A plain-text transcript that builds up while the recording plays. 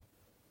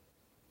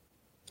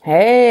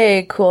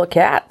Hey, cool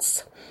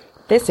cats.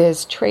 This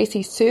is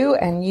Tracy Sue,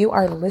 and you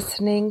are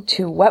listening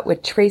to What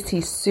Would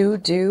Tracy Sue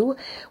Do,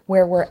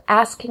 where we're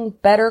asking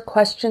better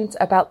questions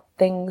about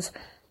things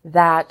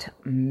that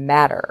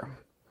matter.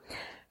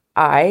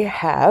 I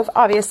have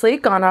obviously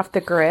gone off the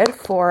grid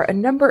for a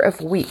number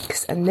of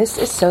weeks, and this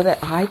is so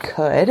that I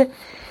could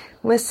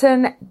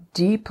listen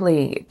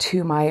deeply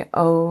to my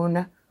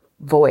own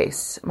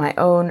voice, my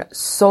own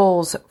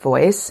soul's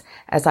voice,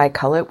 as I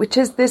call it, which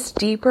is this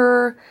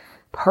deeper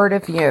part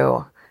of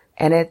you.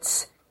 And it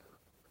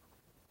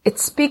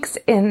speaks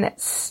in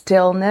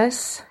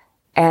stillness,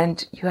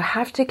 and you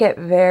have to get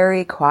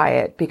very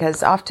quiet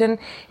because often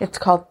it's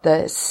called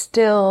the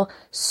still,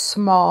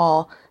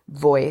 small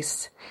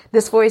voice.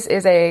 This voice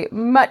is a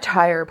much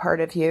higher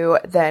part of you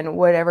than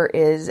whatever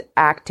is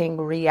acting,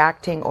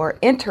 reacting, or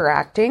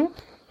interacting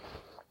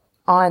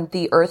on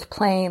the earth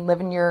plane,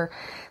 living your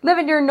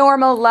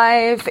normal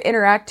life,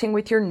 interacting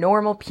with your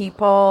normal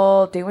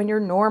people, doing your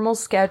normal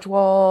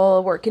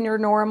schedule, working your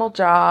normal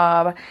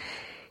job.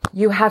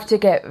 You have to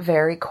get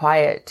very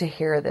quiet to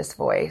hear this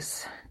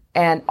voice.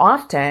 And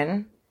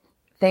often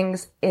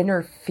things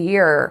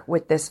interfere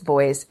with this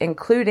voice,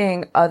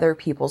 including other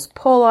people's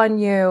pull on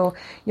you,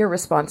 your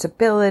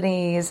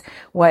responsibilities,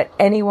 what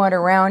anyone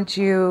around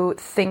you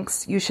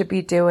thinks you should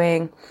be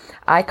doing.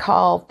 I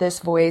call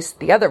this voice,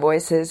 the other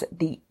voices,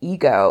 the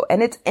ego.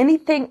 And it's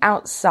anything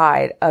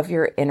outside of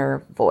your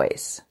inner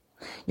voice.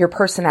 Your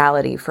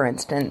personality, for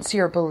instance,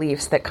 your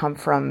beliefs that come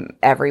from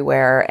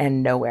everywhere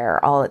and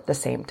nowhere all at the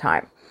same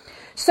time.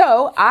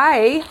 So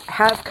I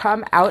have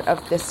come out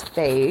of this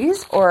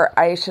phase, or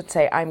I should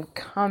say I'm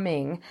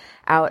coming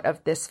out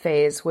of this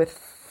phase with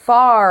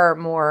far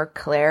more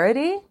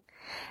clarity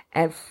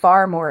and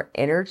far more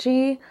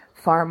energy,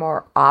 far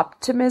more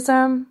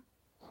optimism,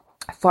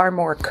 far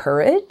more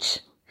courage,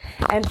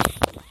 and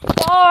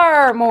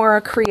far more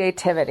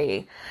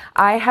creativity.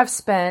 I have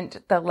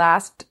spent the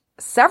last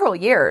several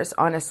years,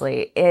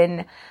 honestly,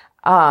 in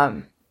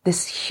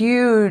this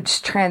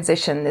huge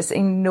transition, this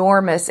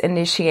enormous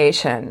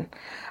initiation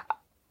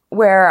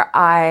where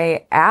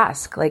I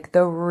ask like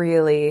the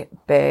really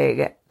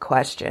big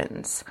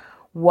questions.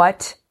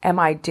 What am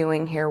I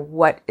doing here?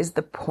 What is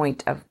the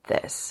point of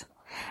this?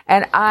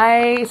 And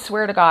I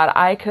swear to God,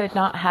 I could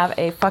not have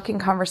a fucking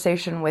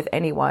conversation with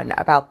anyone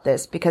about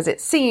this because it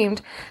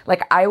seemed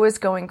like I was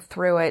going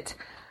through it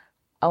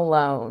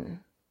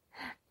alone.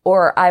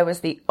 Or I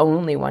was the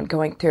only one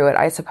going through it,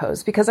 I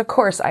suppose, because of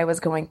course I was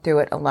going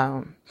through it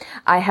alone.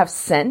 I have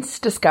since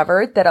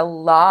discovered that a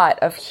lot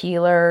of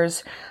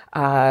healers,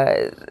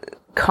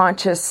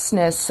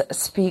 consciousness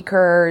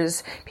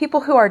speakers,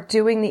 people who are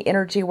doing the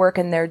energy work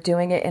and they're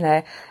doing it in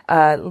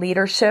a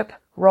leadership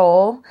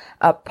role,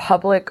 a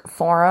public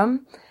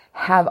forum,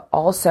 have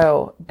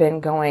also been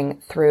going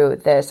through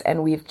this,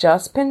 and we've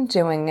just been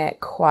doing it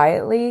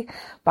quietly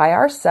by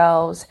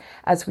ourselves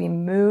as we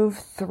move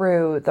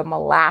through the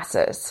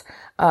molasses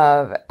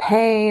of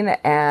pain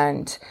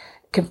and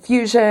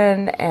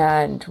confusion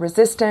and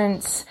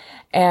resistance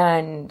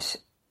and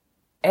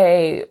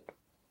a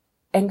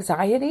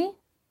anxiety,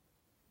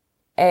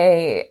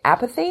 a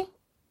apathy,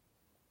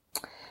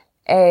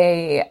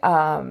 a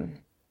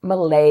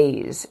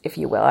malaise, if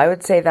you will. I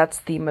would say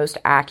that's the most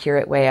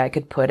accurate way I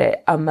could put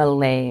it, a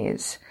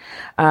malaise.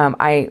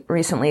 I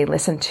recently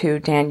listened to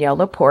Danielle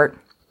Laporte.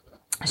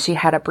 She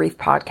had a brief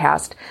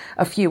podcast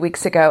a few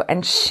weeks ago,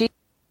 and she's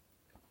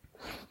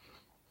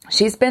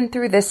been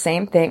through this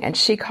same thing, and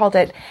she called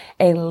it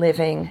a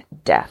living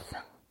death.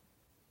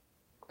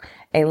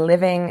 A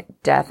living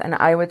death. And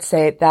I would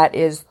say that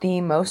is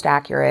the most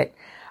accurate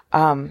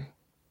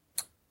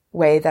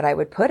way that I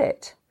would put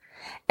it.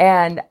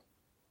 And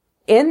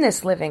in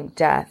this living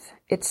death,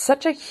 it's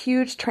such a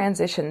huge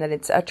transition that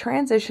it's a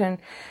transition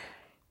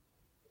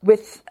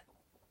with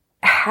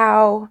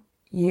how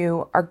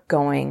you are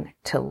going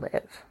to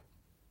live.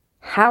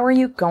 How are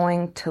you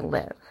going to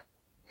live?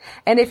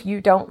 And if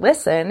you don't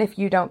listen, if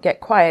you don't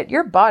get quiet,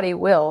 your body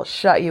will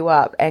shut you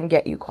up and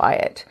get you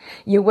quiet.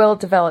 You will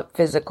develop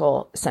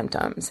physical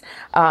symptoms.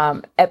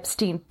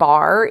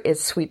 Epstein-Barr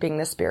is sweeping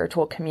the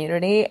spiritual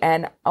community.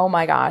 And oh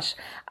my gosh,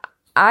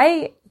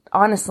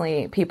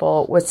 honestly,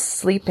 people was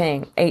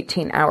sleeping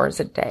 18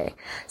 hours a day.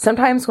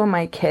 Sometimes when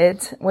my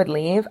kids would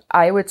leave,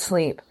 I would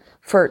sleep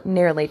for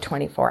nearly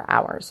 24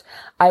 hours.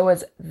 I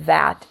was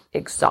that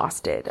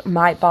exhausted.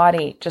 My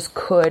body just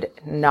could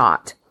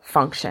not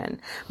function.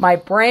 My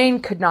brain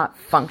could not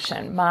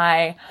function.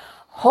 My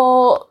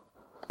whole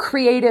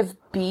creative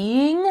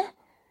being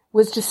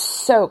was just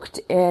soaked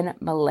in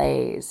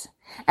malaise.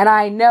 And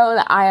I know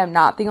that I am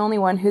not the only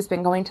one who's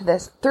been going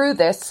through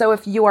this. So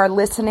if you are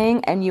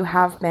listening and you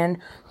have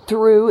been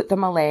through the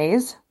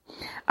malaise,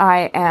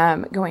 I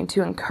am going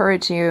to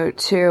encourage you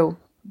to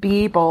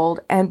be bold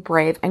and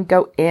brave and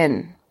go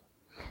in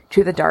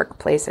to the dark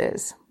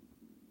places.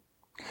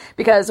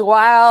 Because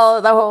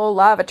while the whole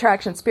law of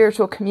attraction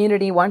spiritual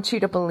community wants you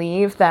to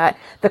believe that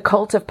the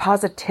cult of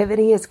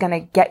positivity is going to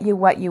get you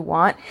what you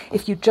want,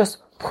 if you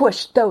just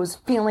push those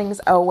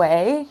feelings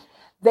away,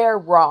 they're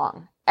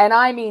wrong. And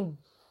I mean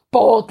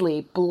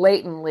boldly,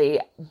 blatantly,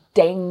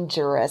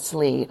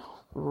 dangerously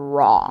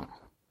wrong.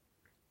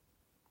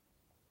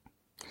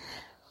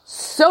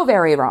 So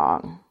very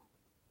wrong.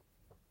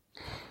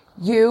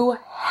 You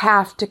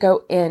have to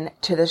go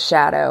into the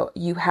shadow.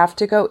 You have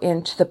to go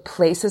into the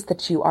places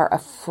that you are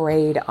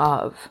afraid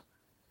of.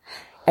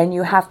 And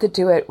you have to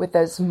do it with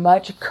as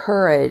much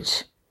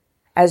courage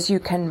as you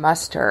can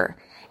muster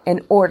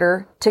in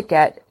order to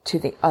get to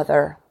the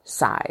other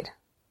side.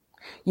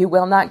 You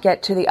will not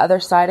get to the other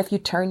side if you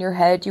turn your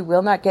head. You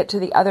will not get to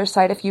the other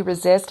side if you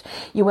resist.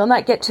 You will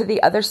not get to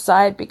the other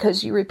side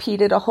because you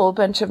repeated a whole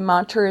bunch of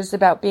mantras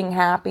about being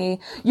happy.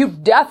 You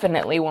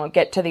definitely won't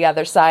get to the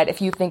other side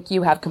if you think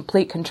you have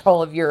complete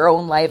control of your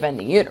own life and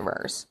the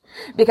universe.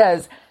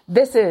 Because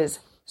this is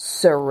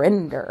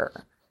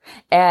surrender.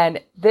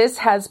 And this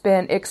has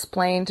been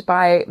explained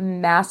by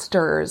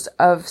masters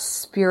of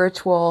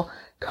spiritual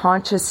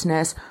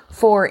consciousness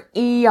for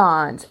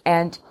eons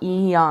and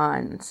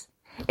eons.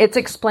 It's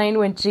explained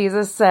when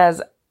Jesus says,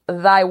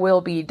 "Thy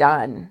will be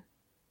done."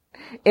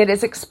 It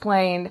is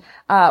explained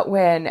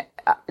when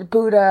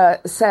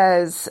Buddha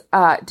says,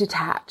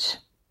 detach,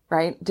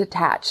 right?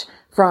 Detach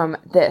from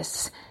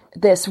this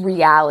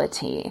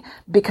reality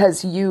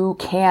because you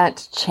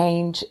can't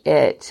change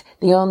it.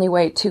 The only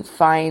way to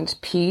find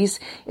peace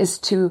is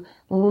to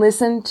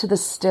listen to the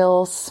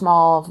still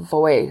small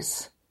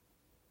voice.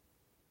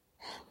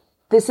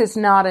 This is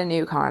not a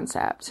new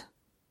concept.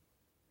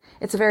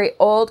 It's a very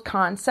old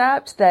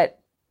concept that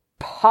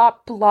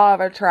pop law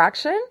of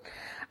attraction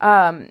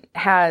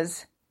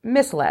has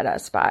misled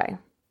us by,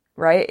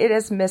 right? It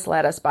has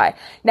misled us by.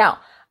 Now,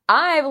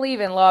 I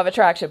believe in law of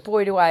attraction.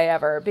 Boy, do I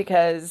ever,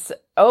 because,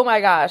 oh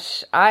my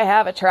gosh, I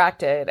have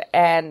attracted.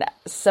 And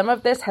some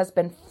of this has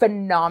been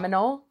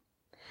phenomenal.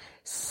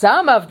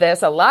 Some of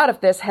this, a lot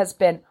of this has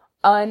been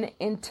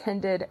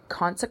unintended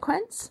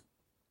consequence.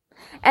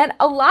 And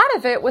a lot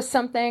of it was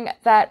something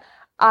that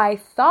I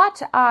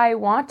thought I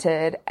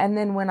wanted, and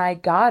then when I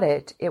got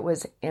it, it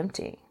was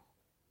empty.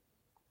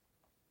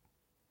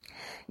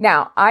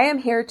 Now, I am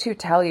here to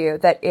tell you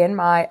that in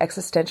my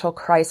existential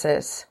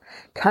crisis,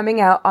 coming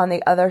out on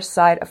the other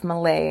side of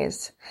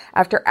malaise,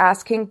 after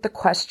asking the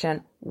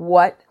question,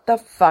 what the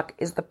fuck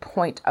is the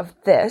point of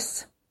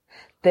this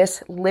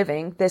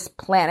living, this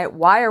planet?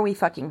 Why are we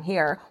fucking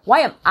here? Why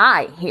am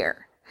I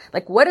here?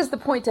 Like, what is the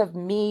point of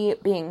me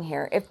being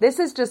here? If this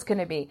is just going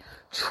to be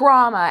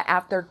trauma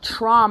after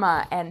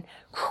trauma and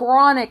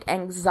chronic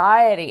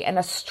anxiety and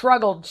a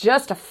struggle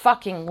just to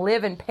fucking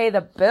live and pay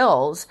the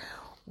bills,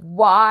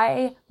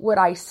 why would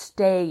I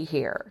stay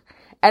here?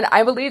 And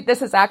I believe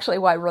this is actually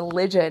why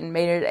religion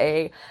made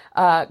it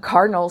a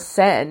cardinal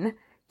sin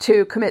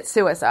to commit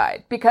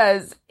suicide.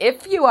 Because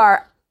if you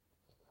are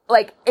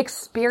like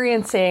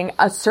experiencing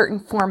a certain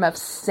form of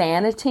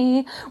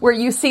sanity where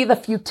you see the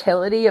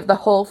futility of the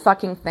whole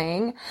fucking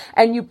thing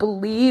and you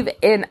believe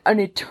in an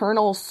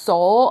eternal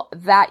soul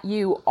that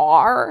you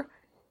are,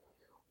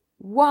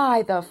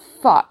 why the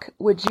fuck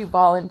would you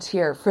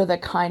volunteer for the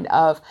kind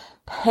of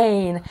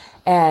pain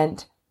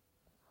and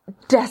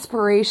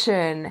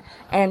desperation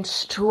and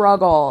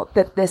struggle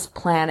that this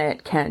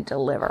planet can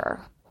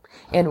deliver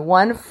in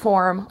one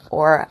form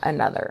or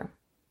another?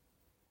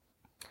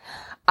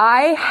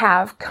 I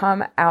have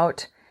come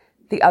out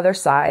the other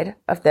side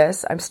of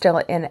this. I'm still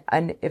in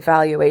an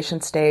evaluation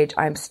stage.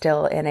 I'm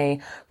still in a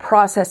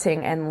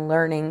processing and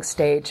learning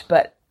stage,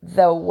 but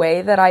the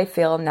way that I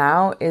feel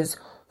now is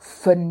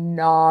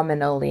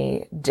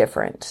phenomenally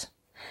different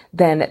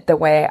than the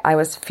way I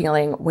was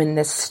feeling when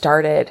this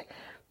started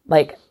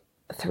like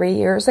 3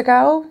 years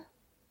ago.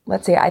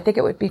 Let's see, I think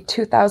it would be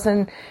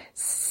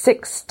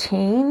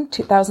 2016,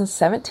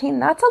 2017.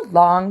 That's a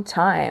long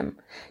time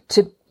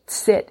to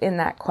sit in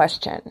that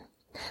question.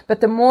 But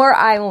the more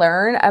I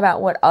learn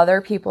about what other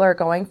people are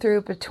going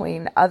through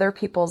between other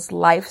people's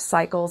life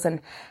cycles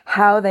and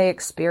how they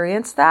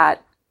experience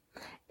that,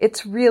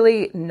 it's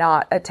really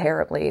not a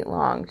terribly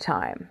long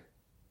time.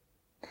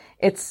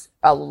 It's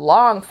a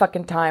long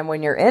fucking time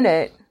when you're in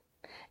it,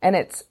 and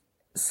it's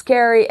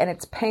scary and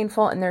it's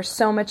painful and there's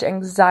so much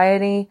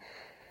anxiety.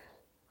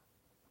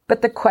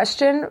 But the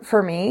question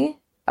for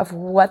me of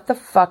what the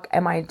fuck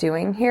am I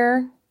doing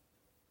here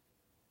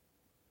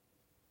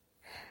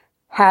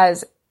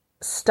has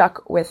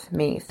stuck with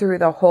me through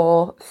the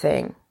whole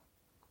thing.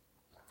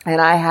 And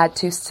I had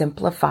to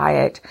simplify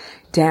it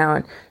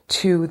down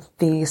to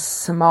the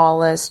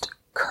smallest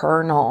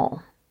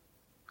kernel.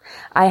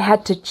 I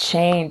had to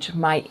change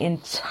my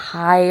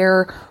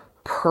entire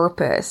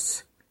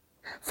purpose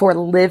for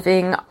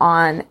living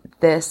on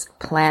this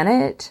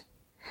planet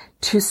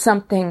to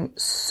something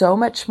so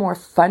much more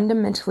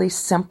fundamentally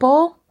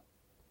simple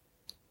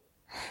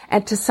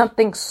and to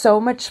something so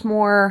much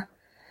more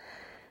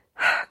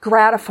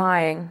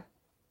gratifying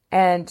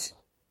and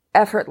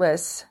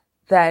effortless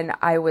than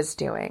I was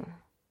doing.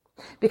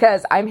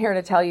 Because I'm here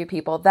to tell you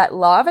people that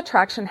law of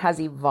attraction has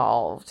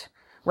evolved.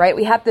 right?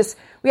 We had this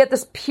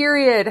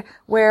period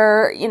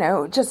where,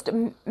 just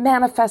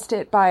manifest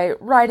it by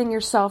writing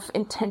yourself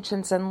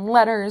intentions and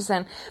letters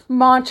and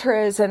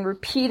mantras and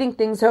repeating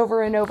things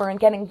over and over and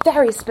getting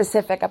very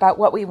specific about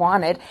what we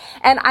wanted.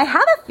 And I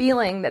had a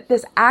feeling that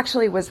this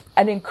actually was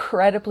an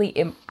incredibly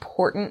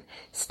important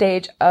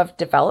stage of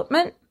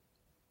development.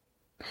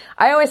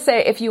 I always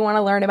say, if you want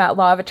to learn about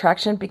law of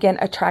attraction, begin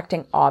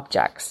attracting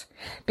objects,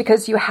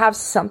 because you have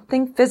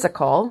something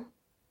physical,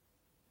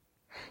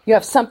 you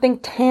have something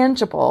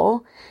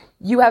tangible,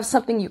 you have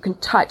something you can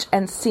touch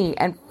and see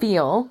and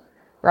feel,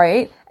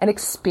 right? An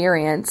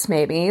experience,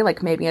 maybe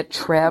a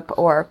trip,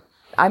 or,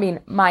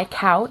 my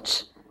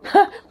couch,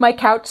 my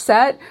couch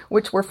set,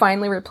 which we're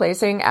finally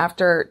replacing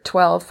after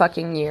 12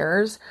 fucking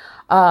years.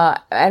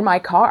 And my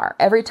car.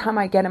 Every time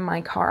I get in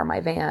my car, my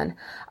van,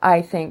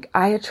 I think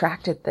I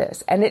attracted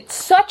this. And it's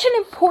such an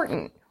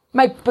important,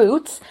 my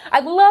boots. I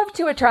love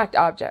to attract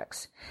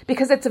objects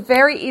because it's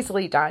very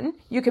easily done.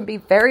 You can be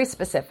very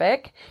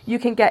specific. You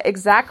can get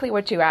exactly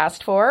what you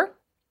asked for.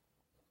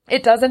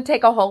 It doesn't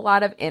take a whole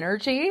lot of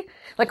energy.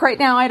 Like right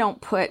now, I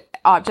don't put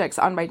objects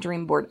on my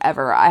dream board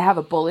ever. I have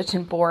a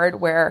bulletin board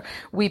where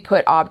we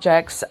put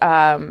objects,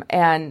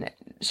 and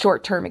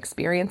short-term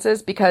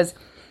experiences, because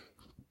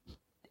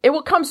it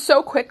will come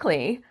so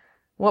quickly.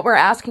 What we're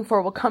asking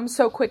for will come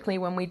so quickly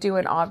when we do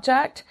an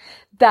object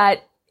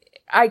that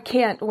I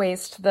can't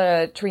waste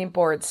the dream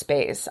board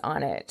space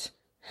on it.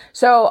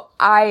 So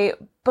I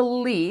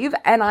believe,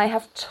 and I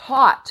have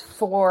taught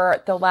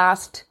for the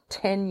last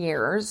 10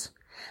 years,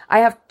 I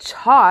have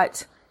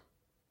taught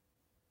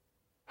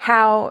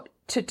how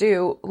to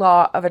do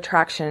law of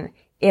attraction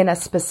in a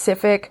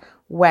specific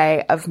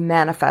way of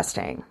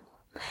manifesting.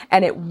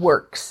 And it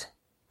works.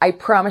 I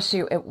promise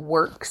you it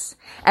works.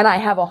 And I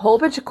have a whole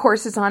bunch of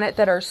courses on it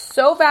that are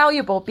so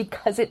valuable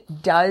because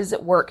it does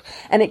work.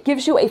 And it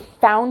gives you a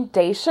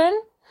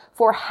foundation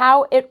for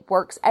how it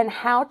works and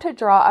how to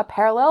draw a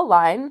parallel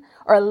line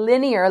or a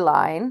linear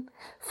line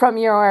from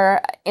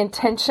your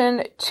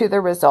intention to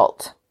the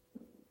result.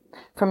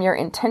 From your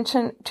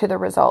intention to the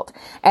result.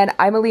 And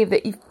I believe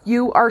that if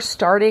you are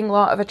starting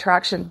law of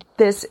attraction,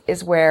 this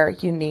is where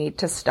you need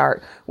to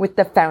start, with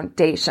the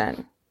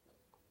foundation.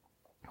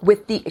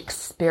 With the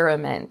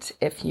experiment,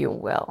 if you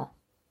will.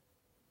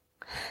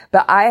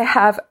 But I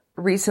have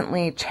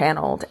recently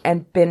channeled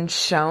and been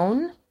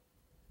shown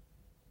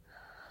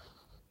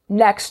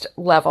next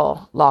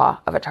level law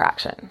of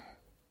attraction.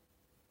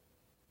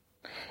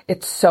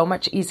 It's so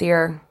much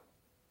easier.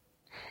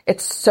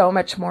 It's so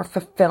much more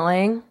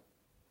fulfilling.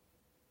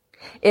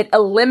 It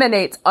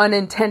eliminates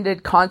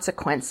unintended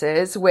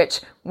consequences,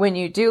 which when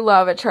you do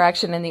law of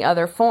attraction in the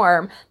other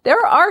form,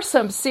 there are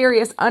some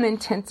serious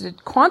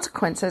unintended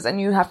consequences,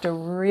 and you have to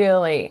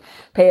really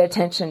pay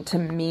attention to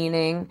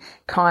meaning,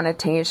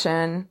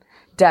 connotation,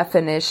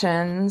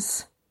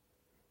 definitions.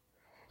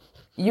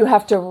 You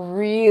have to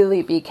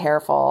really be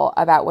careful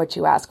about what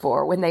you ask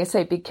for. When they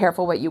say be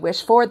careful what you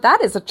wish for,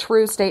 that is a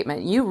true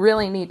statement. You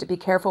really need to be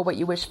careful what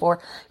you wish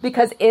for,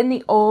 because in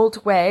the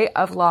old way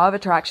of law of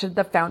attraction,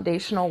 the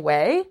foundational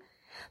way,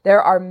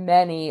 there are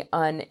many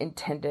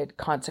unintended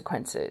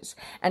consequences.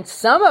 And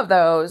some of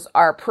those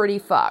are pretty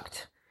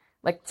fucked.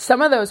 Like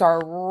some of those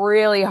are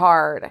really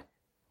hard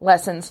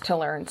lessons to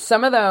learn.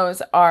 Some of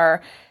those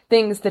are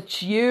things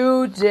that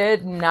you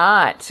did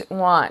not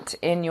want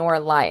in your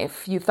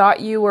life. You thought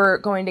you were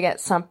going to get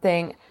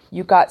something.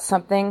 You got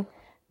something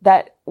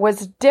that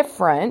was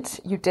different.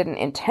 You didn't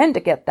intend to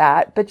get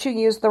that, but you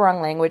used the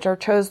wrong language or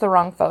chose the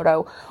wrong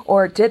photo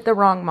or did the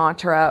wrong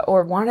mantra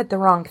or wanted the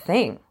wrong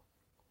thing.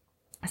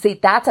 See,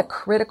 that's a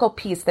critical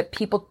piece that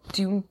people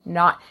do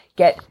not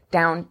get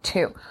down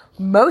to.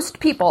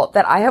 Most people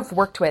that I have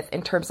worked with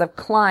in terms of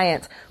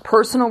clients,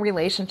 personal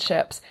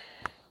relationships,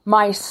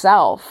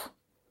 myself,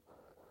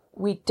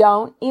 we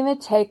don't even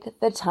take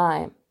the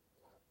time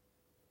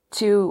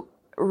to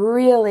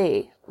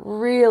really,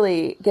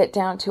 really get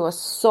down to a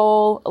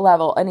soul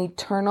level, an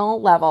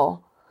eternal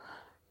level,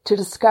 to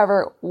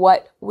discover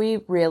what we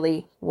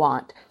really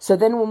want. So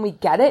then when we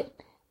get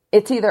it,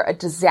 it's either a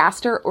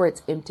disaster or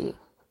it's empty.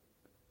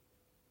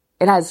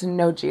 It has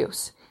no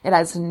juice. It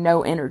has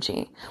no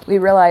energy. We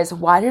realize,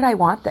 why did I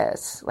want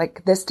this?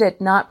 Like, this did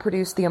not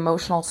produce the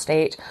emotional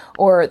state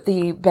or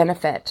the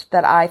benefit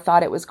that I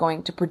thought it was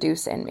going to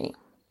produce in me.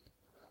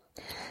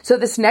 So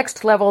this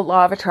next level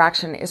law of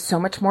attraction is so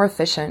much more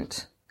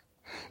efficient.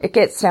 It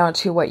gets down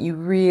to what you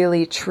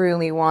really,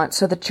 truly want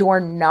so that you're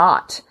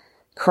not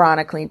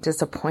chronically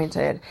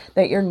disappointed,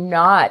 that you're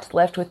not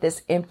left with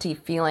this empty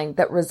feeling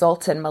that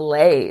results in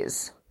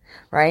malaise,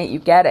 right? You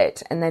get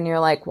it. And then you're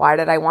like, why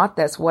did I want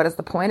this? What is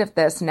the point of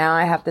this? Now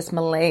I have this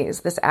malaise,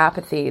 this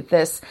apathy,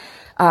 this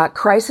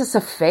crisis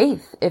of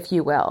faith, if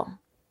you will.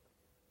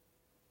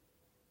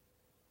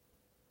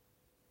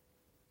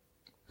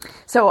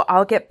 So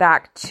I'll get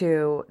back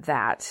to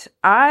that.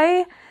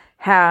 I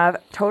have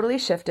totally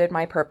shifted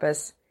my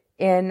purpose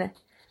in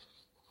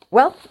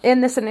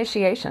this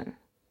initiation.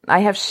 I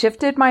have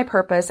shifted my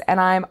purpose, and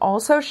I'm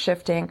also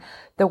shifting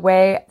the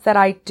way that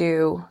I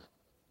do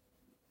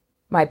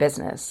my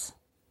business.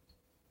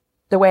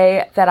 the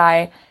way that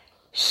I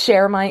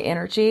share my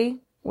energy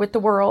with the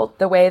world,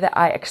 the way that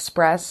I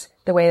express,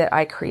 the way that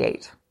I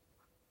create.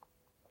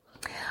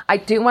 I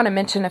do want to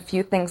mention a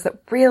few things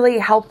that really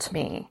helped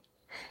me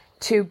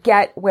to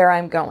get where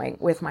I'm going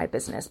with my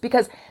business,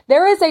 because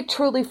there is a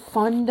truly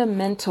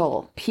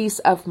fundamental piece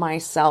of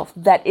myself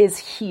that is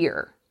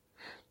here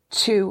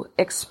to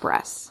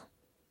express.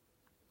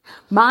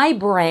 My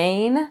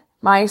brain,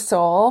 my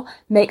soul,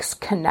 makes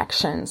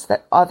connections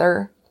that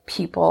other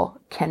people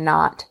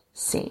cannot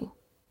see.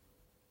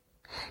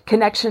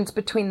 Connections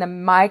between the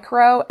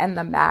micro and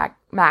the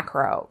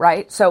macro,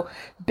 right? So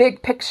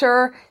big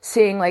picture,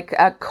 seeing like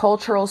a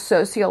cultural,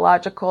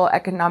 sociological,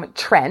 economic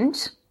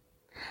trend,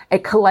 a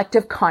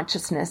collective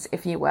consciousness,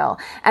 if you will,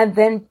 and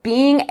then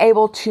being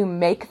able to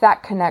make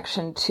that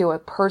connection to a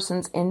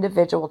person's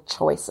individual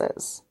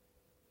choices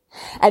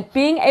and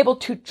being able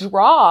to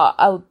draw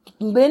a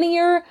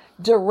linear,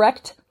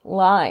 direct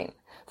line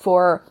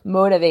for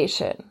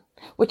motivation,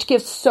 which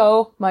gives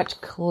so much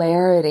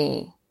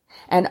clarity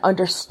and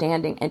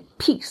understanding and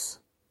peace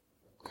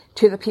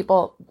to the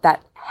people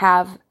that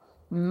have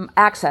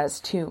access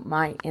to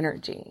my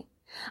energy.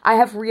 I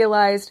have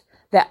realized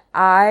that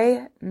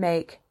I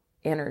make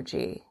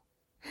energy,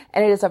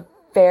 and it is a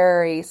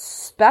very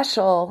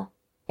special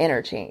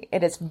energy.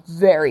 It is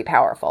very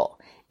powerful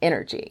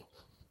energy.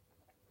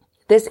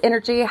 This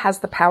energy has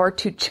the power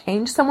to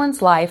change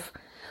someone's life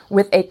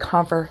with a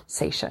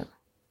conversation.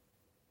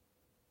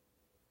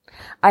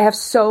 I have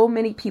so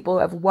many people who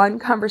have one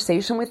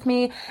conversation with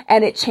me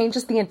and it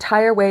changes the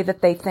entire way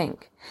that they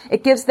think.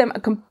 It gives them a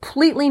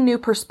completely new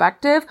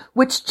perspective,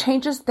 which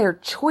changes their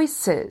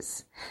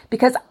choices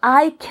because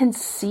I can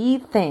see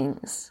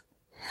things.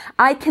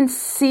 I can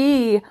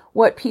see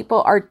what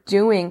people are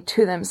doing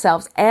to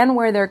themselves and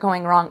where they're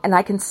going wrong, and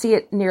I can see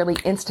it nearly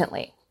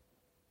instantly.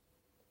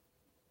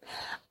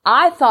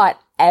 I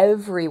thought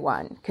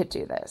everyone could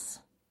do this.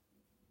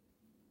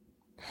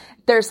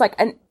 There's like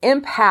an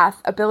empath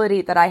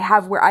ability that I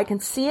have where I can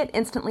see it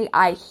instantly.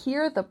 I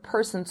hear the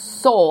person's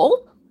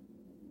soul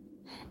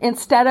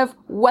instead of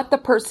what the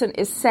person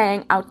is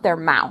saying out their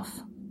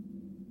mouth.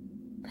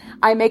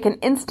 I make an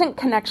instant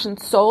connection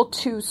soul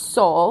to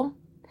soul.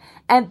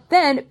 And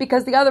then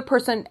because the other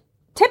person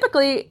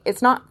typically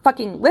is not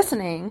fucking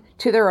listening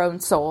to their own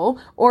soul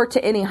or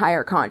to any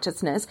higher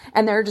consciousness,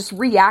 and they're just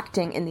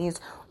reacting in these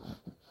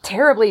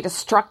terribly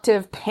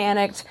destructive,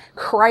 panicked,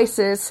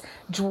 crisis,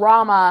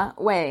 drama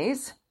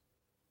ways,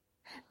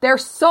 their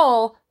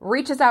soul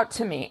reaches out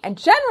to me. And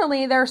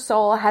generally their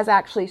soul has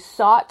actually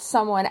sought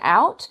someone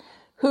out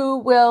who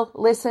will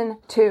listen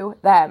to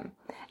them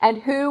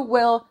and who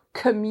will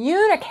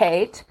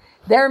communicate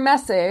their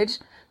message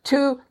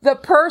to the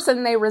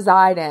person they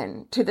reside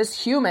in, to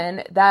this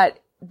human that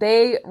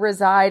they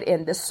reside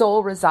in, the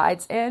soul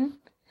resides in.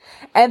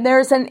 And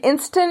there's an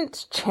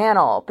instant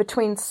channel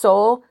between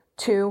soul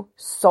to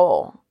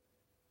soul.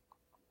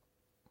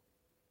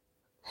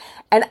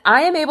 And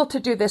I am able to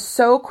do this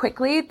so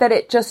quickly that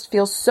it just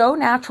feels so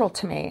natural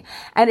to me.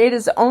 And it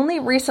has only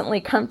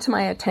recently come to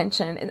my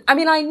attention. And I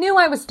mean, I knew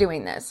I was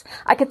doing this.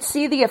 I could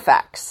see the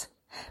effects,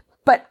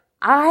 but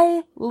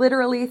I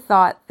literally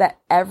thought that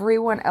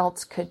everyone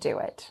else could do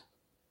it.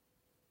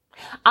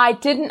 I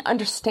didn't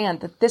understand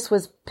that this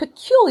was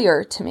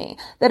peculiar to me,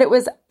 that it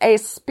was a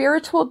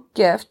spiritual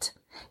gift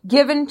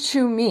given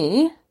to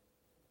me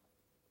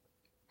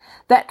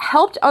that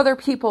helped other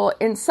people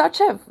in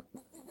such a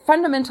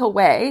fundamental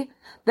way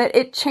that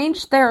it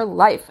changed their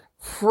life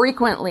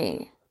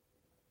frequently.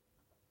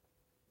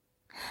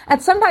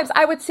 And sometimes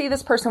I would see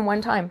this person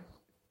one time,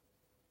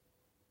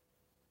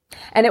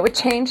 and it would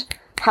change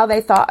how they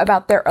thought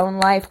about their own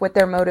life, what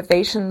their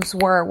motivations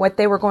were, what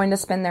they were going to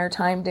spend their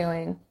time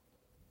doing.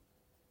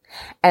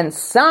 And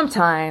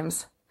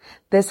sometimes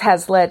this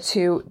has led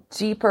to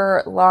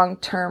deeper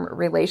long-term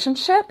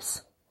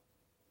relationships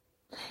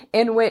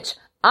in which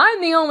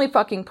I'm the only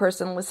fucking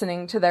person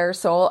listening to their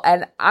soul,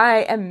 and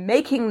I am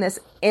making this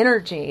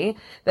energy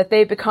that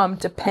they become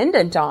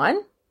dependent on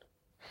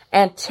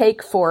and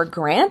take for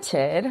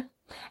granted.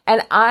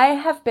 And I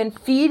have been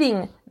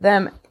feeding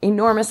them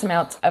enormous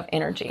amounts of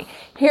energy.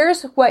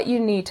 Here's what you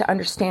need to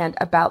understand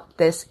about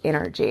this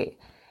energy.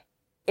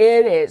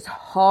 It is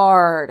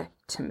hard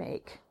to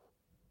make.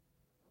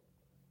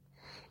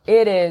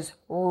 It is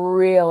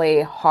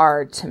really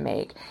hard to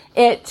make.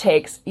 It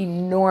takes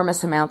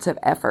enormous amounts of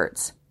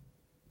efforts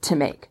to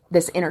make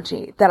this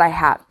energy that I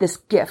have, this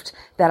gift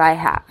that I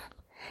have.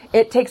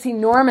 It takes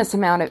enormous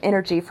amount of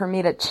energy for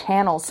me to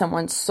channel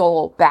someone's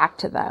soul back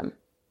to them.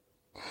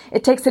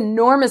 It takes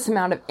enormous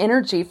amount of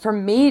energy for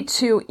me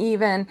to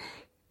even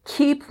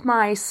keep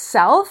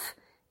myself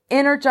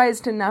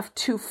energized enough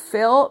to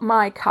fill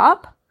my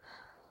cup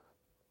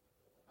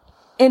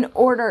in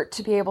order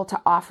to be able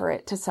to offer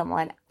it to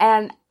someone.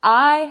 And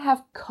I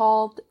have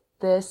called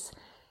this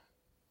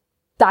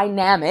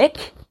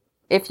dynamic,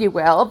 if you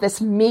will,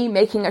 this me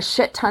making a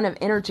shit ton of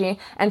energy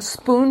and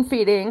spoon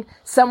feeding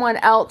someone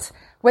else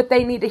what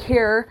they need to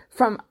hear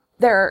from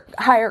their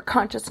higher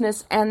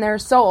consciousness and their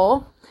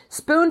soul,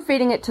 spoon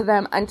feeding it to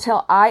them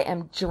until I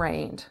am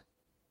drained.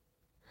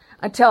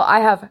 until I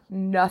have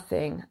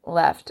nothing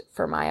left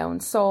for my own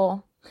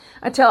soul,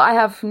 until I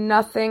have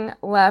nothing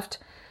left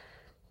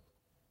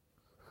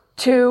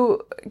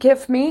to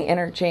give me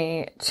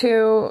energy,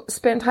 to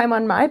spend time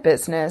on my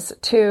business,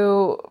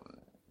 to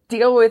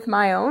deal with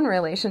my own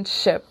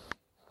relationship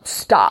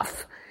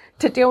stuff,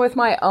 to deal with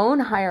my own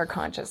higher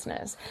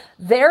consciousness.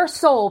 Their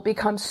soul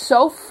becomes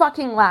so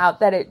fucking loud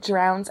that it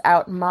drowns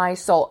out my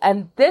soul.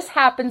 And this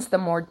happens the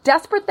more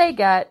desperate they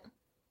get,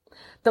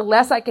 the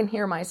less I can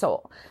hear my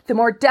soul. The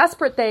more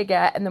desperate they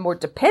get and the more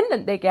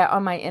dependent they get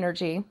on my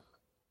energy,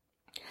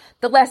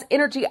 the less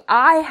energy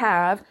I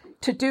have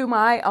to do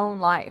my own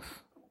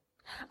life.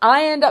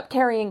 I end up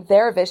carrying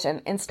their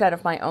vision instead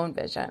of my own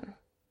vision.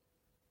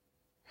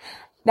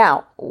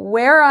 Now,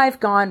 where I've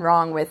gone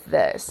wrong with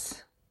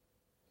this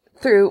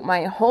through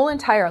my whole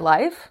entire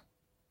life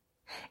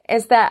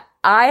is that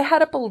I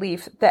had a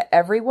belief that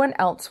everyone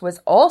else was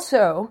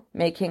also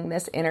making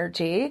this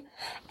energy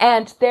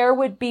and there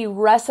would be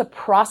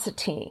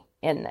reciprocity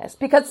in this.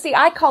 Because see,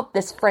 I called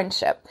this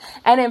friendship.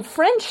 And in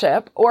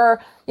friendship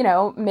or,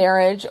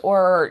 marriage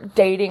or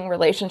dating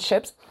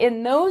relationships,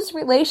 in those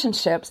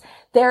relationships,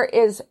 there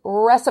is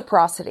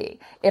reciprocity.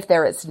 If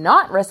there is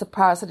not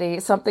reciprocity,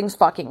 something's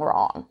fucking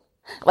wrong.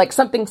 Like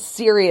something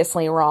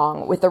seriously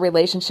wrong with the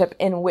relationship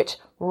in which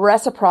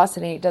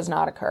reciprocity does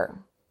not occur.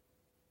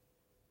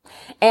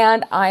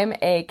 And I'm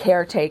a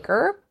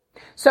caretaker,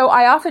 so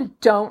I often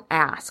don't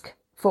ask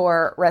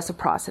for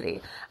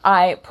reciprocity.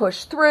 I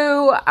push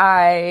through,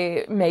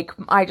 I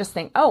just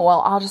think, oh,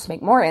 well, I'll just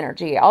make more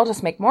energy. I'll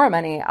just make more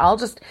money. I'll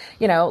just,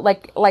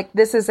 like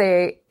this is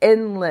a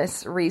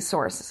endless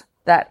resource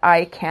that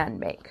I can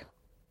make.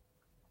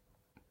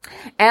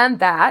 And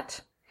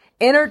that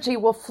energy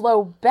will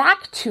flow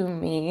back to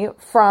me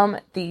from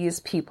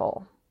these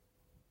people.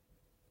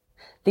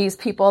 These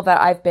people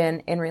that I've been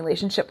in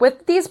relationship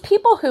with, these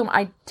people whom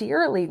I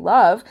dearly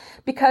love,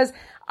 because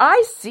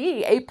I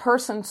see a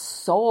person's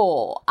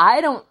soul.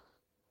 I don't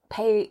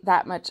pay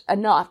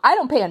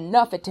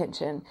enough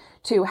attention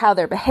to how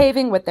they're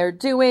behaving, what they're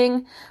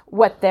doing,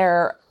 what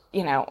their,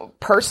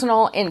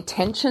 personal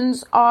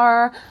intentions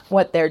are,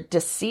 what their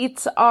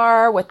deceits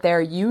are, what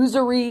their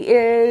usury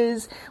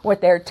is,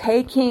 what their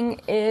taking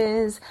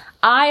is.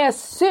 I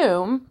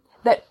assume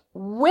that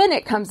when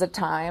it comes a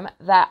time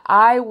that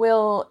I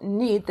will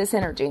need this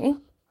energy,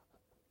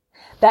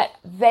 that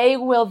they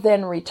will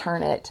then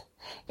return it.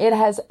 It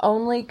has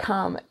only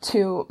come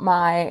to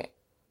my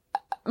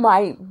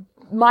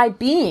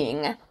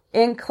being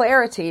in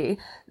clarity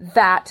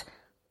that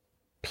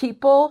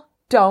people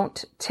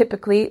don't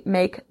typically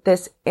make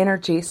this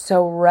energy.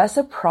 So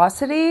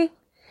reciprocity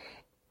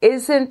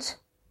isn't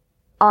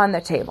on the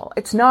table.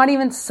 It's not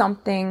even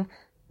something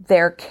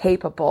they're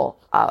capable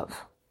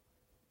of.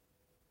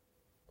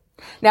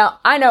 Now,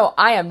 I know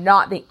I am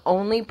not the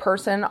only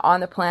person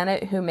on the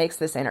planet who makes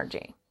this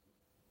energy.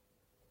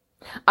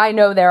 I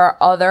know there are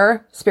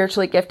other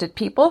spiritually gifted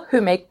people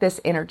who make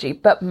this energy,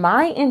 but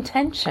my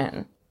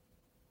intention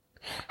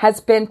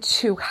has been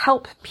to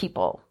help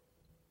people.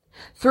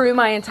 Through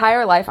my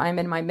entire life, I'm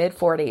in my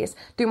mid-40s.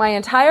 Through my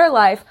entire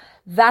life,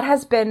 that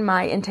has been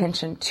my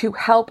intention, to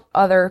help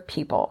other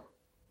people.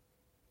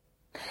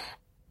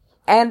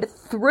 And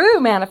through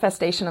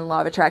manifestation and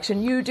law of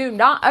attraction, you do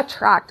not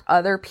attract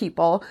other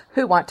people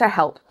who want to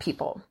help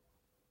people.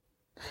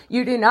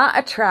 You do not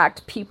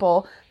attract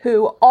people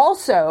who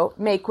also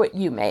make what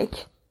you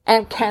make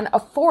and can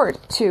afford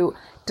to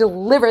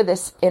deliver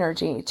this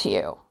energy to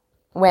you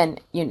when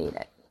you need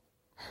it.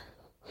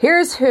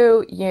 Here's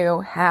who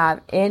you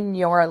have in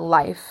your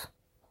life.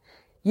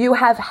 You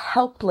have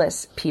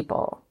helpless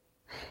people.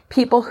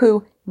 People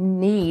who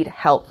need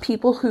help.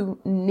 People who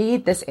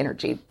need this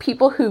energy.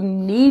 People who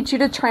need you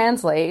to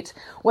translate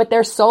what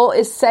their soul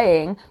is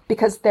saying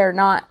because they're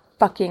not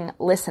fucking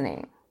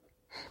listening.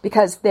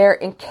 Because they're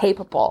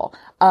incapable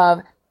of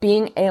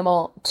being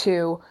able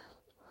to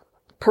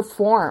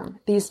perform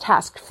these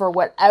tasks for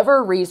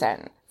whatever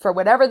reason, for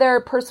whatever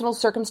their personal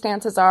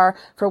circumstances are,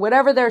 for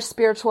whatever their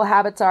spiritual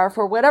habits are,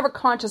 for whatever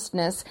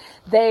consciousness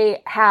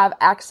they have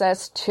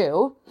access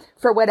to,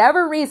 for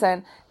whatever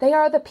reason, they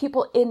are the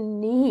people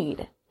in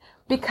need.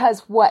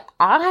 Because what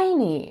I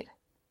need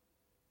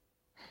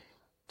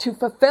to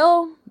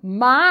fulfill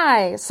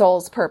my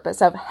soul's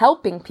purpose of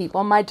helping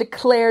people, my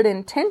declared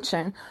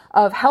intention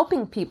of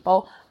helping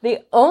people, the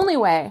only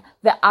way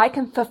that I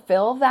can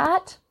fulfill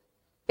that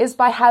is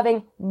by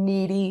having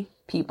needy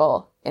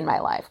people in my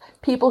life.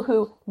 People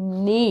who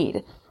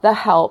need the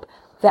help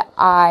that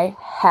I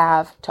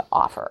have to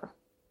offer.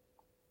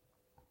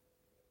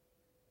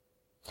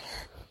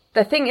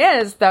 The thing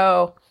is,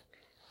 though,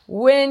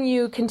 when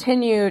you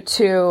continue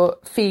to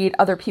feed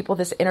other people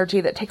this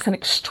energy that takes an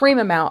extreme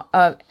amount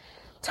of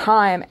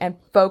time and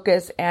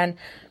focus and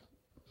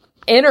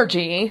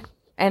energy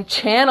and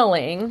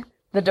channeling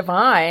the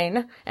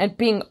divine and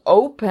being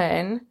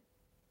open,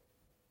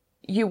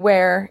 you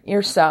wear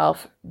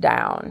yourself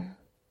down.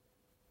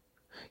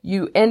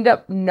 You end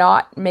up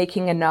not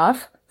making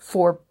enough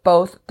for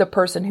both the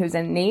person who's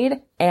in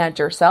need and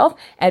yourself.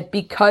 And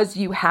because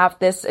you have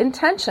this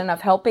intention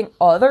of helping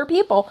other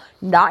people,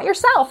 not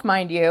yourself,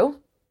 mind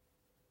you,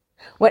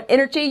 what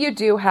energy you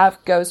do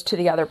have goes to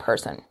the other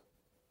person.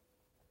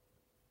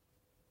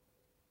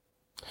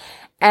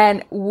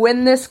 And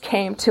when this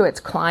came to its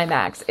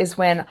climax is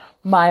when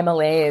my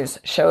malaise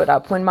showed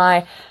up, when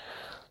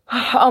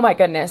oh my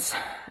goodness.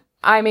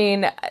 I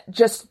mean,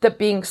 just the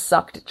being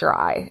sucked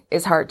dry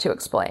is hard to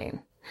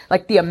explain.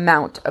 Like the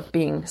amount of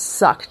being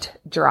sucked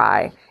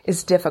dry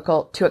is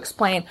difficult to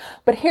explain.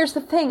 But here's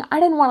the thing. I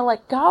didn't want to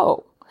let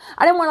go.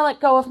 I didn't want to let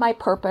go of my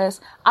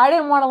purpose. I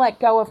didn't want to let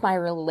go of my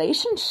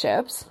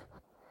relationships.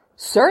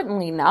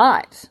 Certainly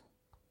not.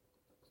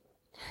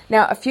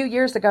 Now, a few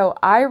years ago,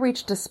 I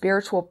reached a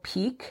spiritual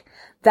peak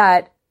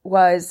that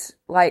was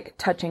like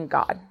touching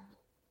God.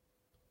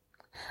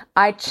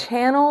 I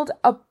channeled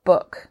a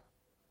book,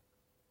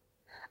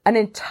 an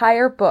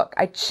entire book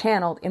I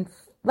channeled in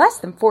less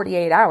than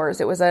 48 hours.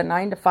 It was a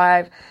 9 to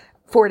 5,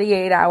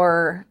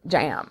 48-hour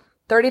jam,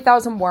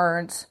 30,000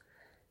 words,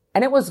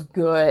 and it was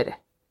good.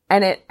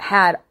 And it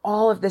had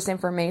all of this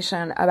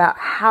information about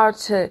how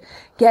to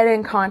get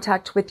in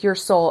contact with your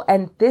soul.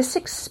 And this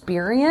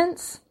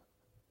experience,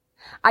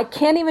 I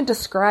can't even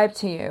describe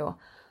to you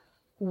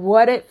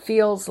what it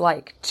feels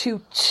like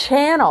to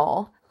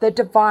channel the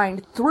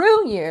divine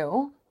through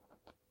you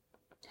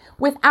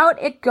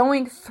without it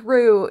going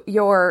through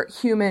your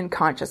human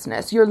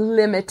consciousness, your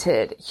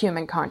limited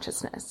human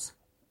consciousness.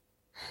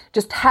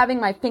 Just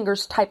having my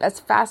fingers type as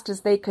fast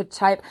as they could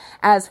type,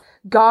 as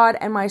God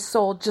and my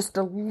soul just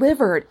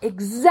delivered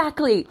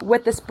exactly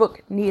what this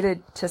book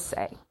needed to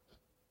say.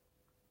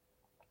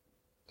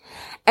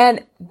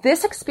 And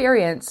this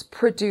experience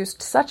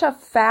produced such a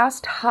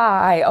fast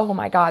high, oh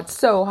my God,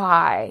 so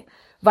high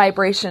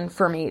vibration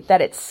for me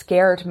that it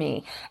scared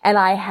me. And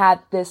I had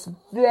this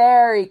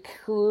very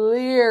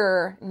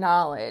clear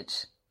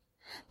knowledge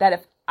that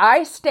if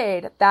I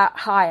stayed that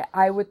high,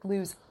 I would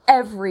lose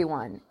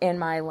everyone in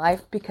my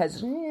life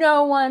because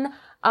no one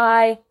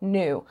I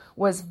knew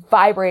was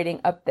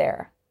vibrating up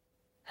there.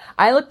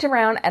 I looked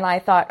around and I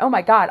thought, oh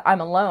my God,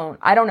 I'm alone.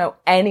 I don't know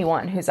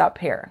anyone who's up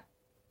here.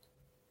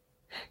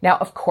 Now,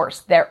 of course,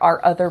 there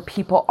are other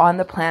people on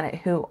the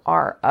planet who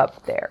are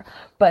up there,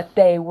 but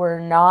they were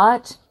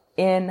not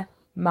in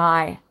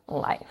my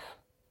life.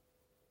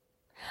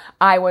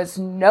 I was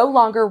no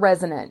longer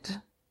resonant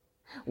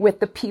with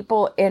the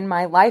people in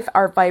my life.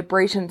 Our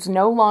vibrations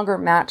no longer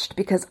matched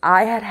because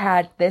I had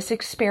had this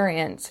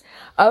experience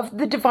of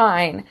the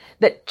divine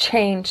that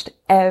changed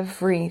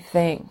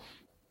everything.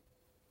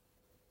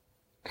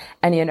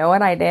 And you know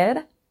what I did?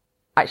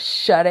 I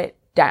shut it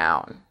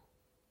down.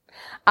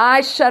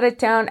 I shut it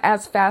down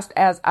as fast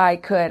as I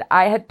could.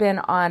 I had been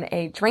on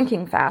a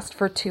drinking fast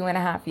for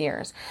 2.5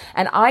 years.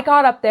 And I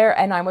got up there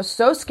and I was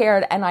so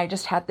scared, and I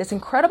just had this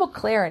incredible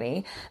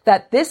clarity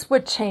that this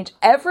would change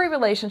every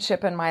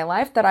relationship in my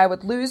life, that I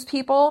would lose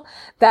people,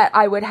 that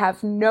I would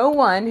have no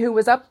one who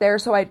was up there,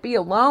 so I'd be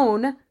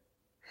alone.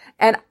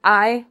 And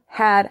I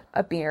had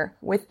a beer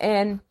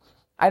within,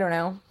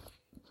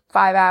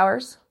 5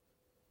 hours.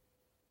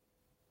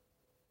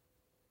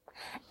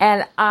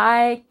 And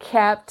I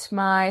kept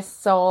my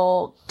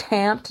soul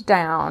tamped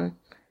down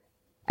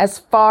as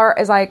far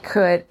as I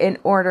could in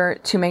order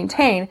to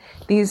maintain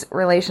these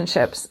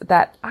relationships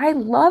that I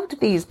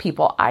loved these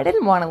people. I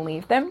didn't want to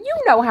leave them. You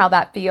know how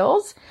that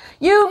feels.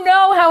 You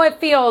know how it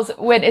feels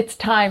when it's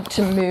time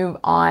to move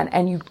on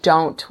and you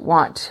don't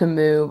want to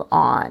move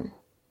on.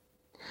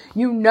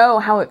 You know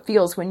how it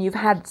feels when you've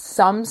had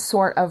some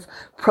sort of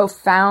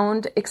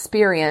profound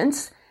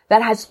experience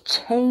that has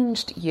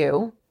changed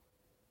you.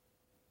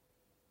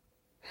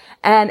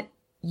 And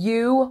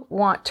you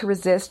want to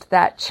resist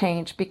that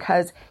change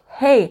because,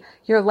 hey,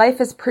 your life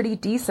is pretty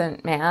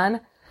decent, man.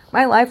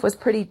 My life was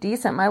pretty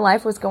decent. My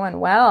life was going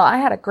well. I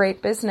had a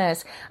great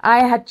business.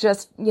 I had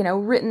just,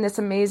 written this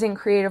amazing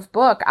creative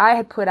book. I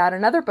had put out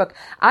another book.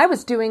 I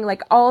was doing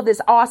like all this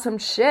awesome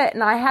shit,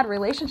 and I had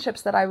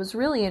relationships that I was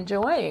really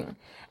enjoying.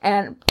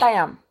 And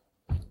bam.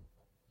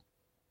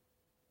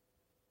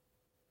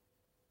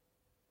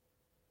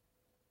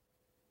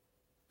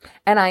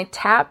 And I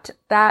tapped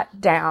that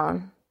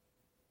down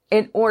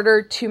in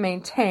order to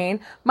maintain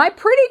my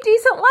pretty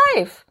decent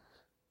life.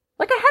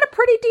 Like, I had a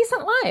pretty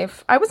decent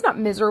life. I was not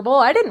miserable.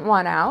 I didn't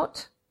want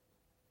out.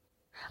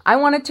 I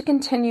wanted to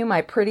continue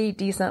my pretty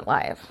decent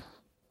life.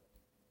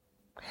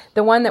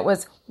 The one that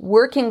was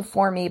working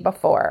for me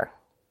before,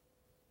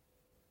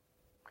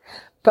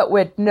 but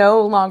would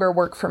no longer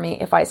work for me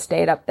if I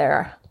stayed up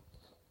there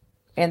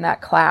in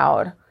that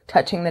cloud,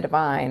 touching the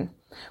divine,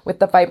 with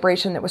the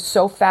vibration that was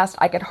so fast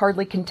I could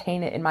hardly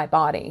contain it in my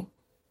body.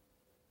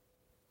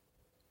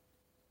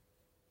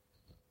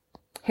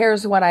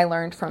 Here's what I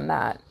learned from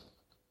that.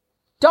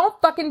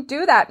 Don't fucking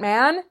do that,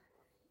 man.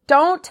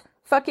 Don't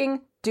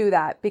fucking do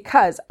that,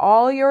 because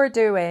all you're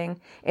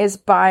doing is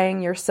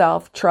buying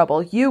yourself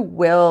trouble. You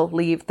will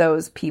leave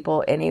those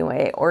people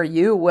anyway, or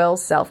you will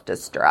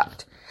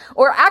self-destruct.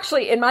 Or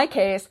actually, in my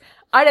case,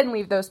 I didn't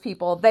leave those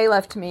people. They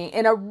left me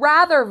in a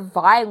rather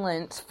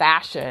violent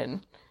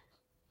fashion.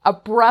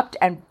 abrupt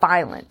and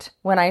violent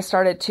when I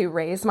started to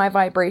raise my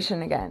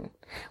vibration again.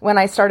 When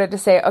I started to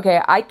say,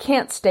 okay, I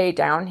can't stay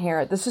down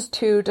here. This is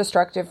too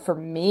destructive for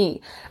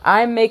me.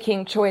 I'm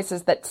making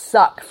choices that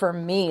suck for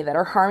me, that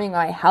are harming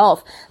my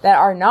health, that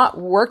are not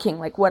working.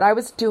 Like what I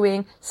was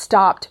doing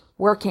stopped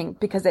working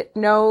because it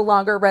no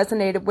longer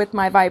resonated with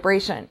my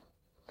vibration.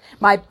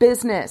 My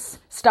business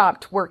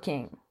stopped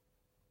working.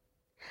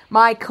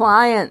 My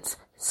clients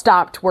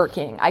stopped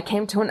working. I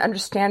came to an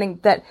understanding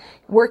that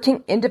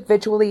working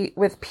individually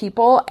with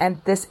people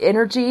and this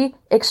energy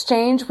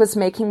exchange was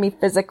making me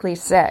physically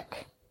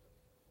sick.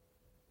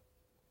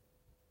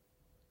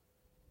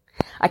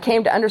 I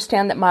came to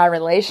understand that my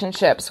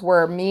relationships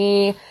were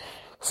me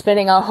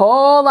spending a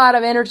whole lot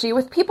of energy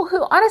with people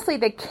who honestly,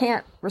 they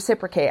can't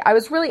reciprocate. I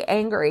was really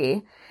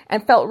angry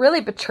and felt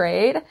really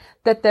betrayed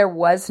that there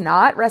was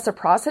not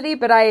reciprocity,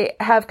 but I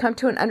have come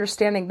to an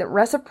understanding that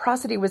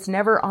reciprocity was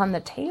never on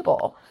the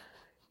table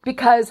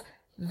because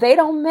they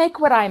don't make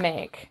what I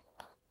make.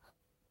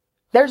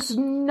 There's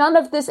none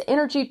of this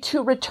energy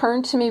to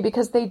return to me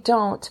because they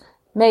don't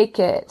make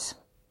it.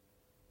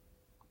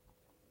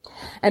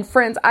 And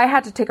friends, I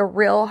had to take a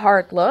real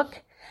hard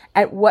look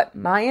at what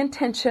my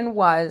intention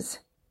was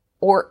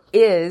or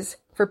is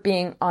for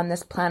being on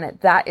this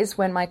planet. That is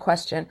when my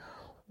question,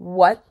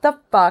 what the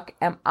fuck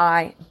am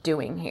I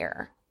doing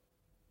here?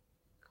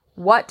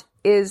 What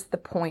is the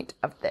point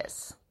of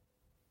this?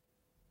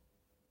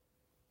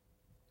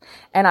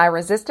 And I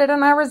resisted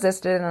and I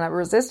resisted and I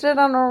resisted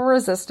and I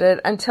resisted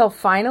until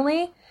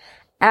finally,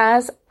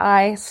 as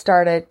I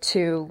started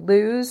to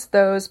lose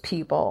those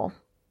people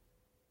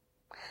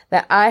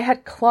that I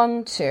had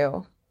clung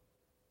to,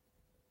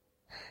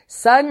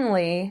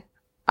 suddenly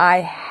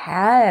I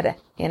had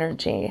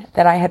energy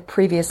that I had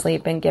previously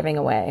been giving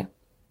away.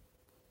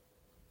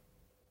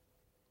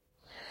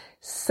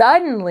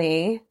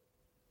 Suddenly,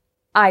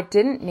 I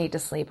didn't need to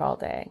sleep all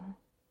day.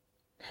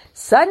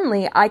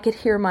 Suddenly, I could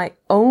hear my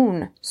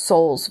own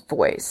soul's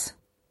voice.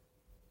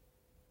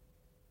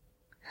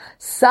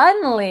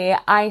 Suddenly,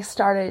 I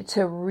started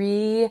to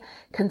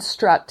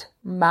reconstruct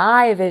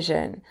my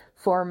vision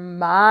for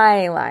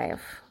my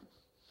life.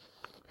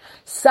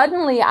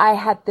 Suddenly, I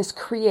had this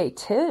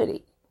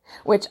creativity,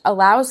 which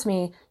allows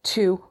me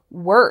to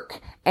work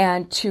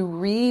and to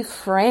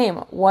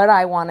reframe what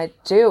I want to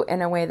do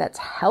in a way that's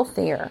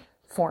healthier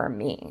for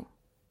me,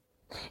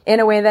 in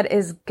a way that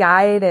is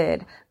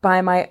guided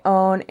by my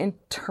own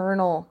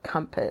internal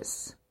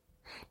compass,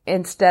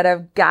 instead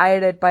of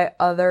guided by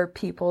other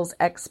people's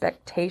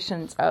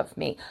expectations of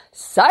me.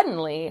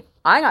 Suddenly,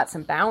 I got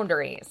some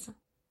boundaries.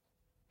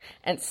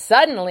 And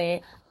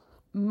suddenly,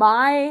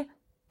 my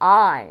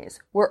eyes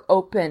were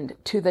opened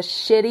to the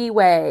shitty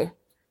way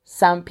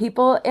some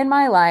people in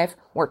my life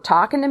were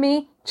talking to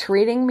me,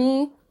 treating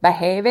me,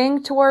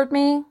 behaving toward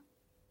me.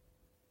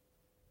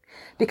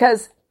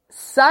 Because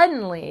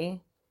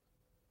suddenly,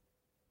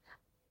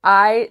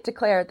 I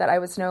declared that I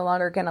was no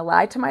longer going to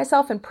lie to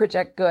myself and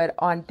project good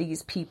on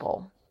these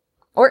people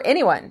or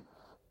anyone,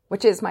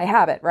 which is my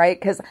habit, right?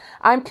 Because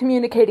I'm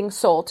communicating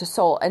soul to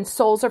soul and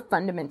souls are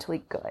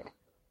fundamentally good.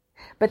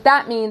 But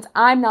that means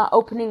I'm not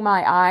opening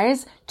my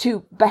eyes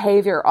to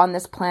behavior on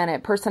this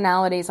planet,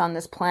 personalities on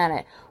this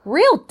planet.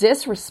 Real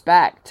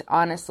disrespect,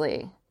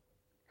 honestly.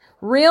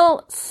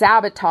 Real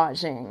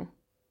sabotaging.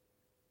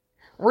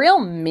 Real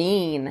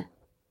mean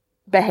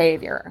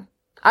behavior.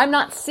 I'm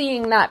not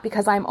seeing that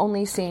because I'm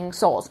only seeing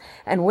souls.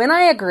 And when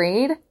I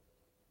agreed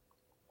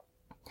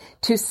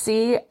to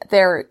see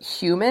their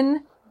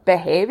human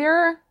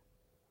behavior,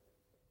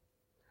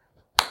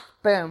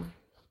 boom.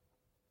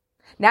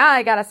 Now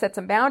I got to set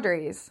some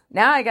boundaries.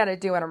 Now I got to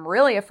do what I'm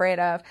really afraid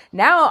of.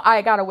 Now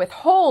I got to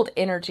withhold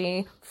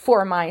energy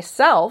for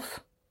myself.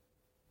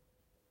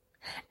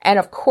 And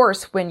of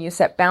course, when you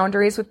set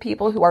boundaries with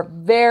people who are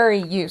very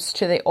used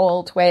to the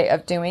old way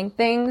of doing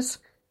things,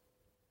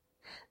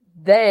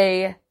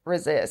 they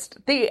resist.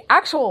 The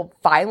actual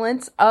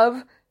violence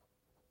of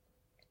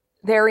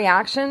their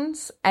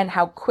reactions and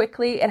how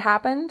quickly it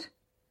happened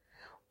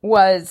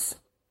was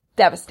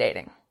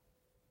devastating,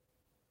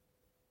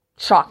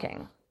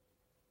 shocking,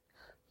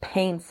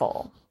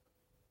 painful.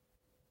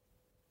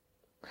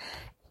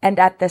 And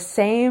at the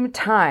same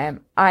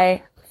time,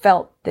 I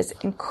felt this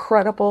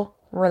incredible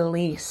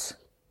release.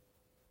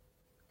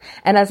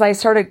 And as I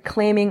started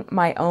claiming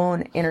my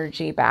own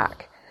energy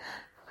back,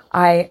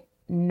 I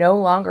no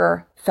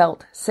longer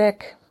felt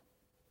sick.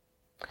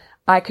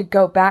 I could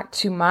go back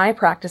to my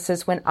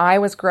practices when I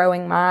was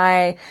growing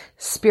my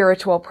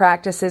spiritual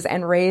practices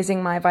and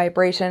raising my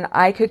vibration.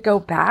 I could go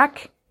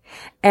back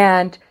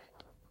and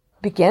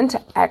begin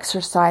to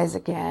exercise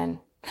again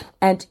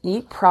and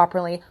eat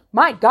properly.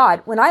 My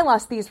God, when I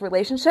lost these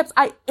relationships,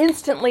 I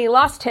instantly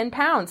lost 10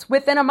 pounds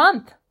within a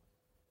month.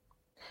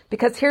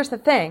 Because here's the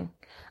thing,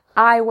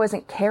 I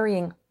wasn't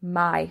carrying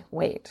my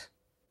weight.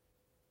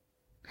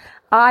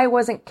 I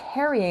wasn't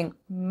carrying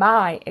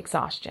my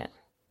exhaustion.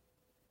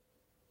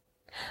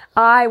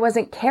 I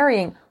wasn't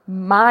carrying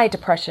my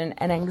depression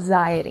and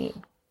anxiety.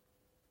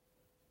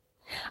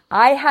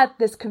 I had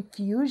this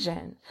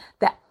confusion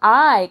that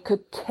I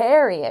could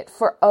carry it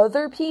for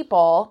other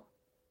people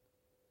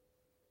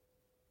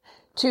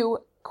to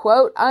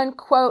quote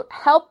unquote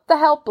help the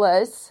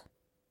helpless.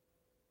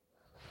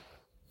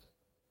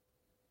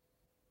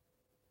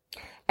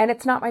 And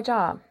it's not my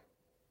job.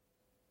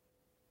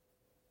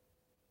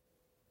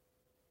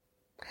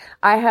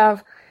 I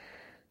have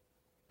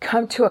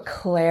come to a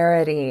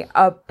clarity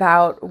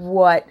about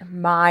what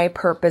my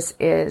purpose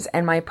is,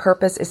 and my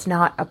purpose is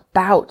not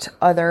about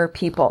other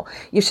people.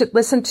 You should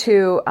listen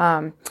to,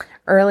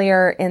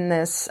 earlier in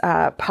this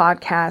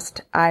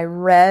podcast, I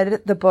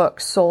read the book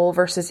Soul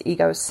versus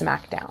Ego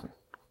Smackdown.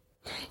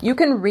 You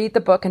can read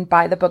the book and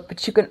buy the book,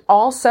 but you can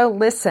also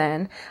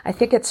listen. I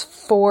think it's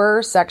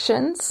 4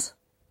 sections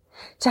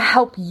to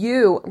help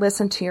you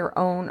listen to your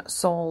own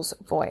soul's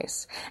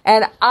voice.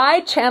 And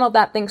I channeled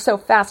that thing so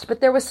fast, but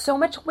there was so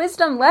much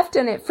wisdom left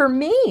in it for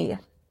me.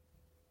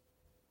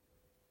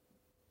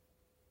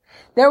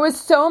 There was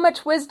so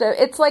much wisdom.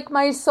 It's like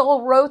my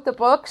soul wrote the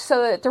book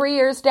so that 3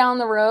 years down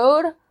the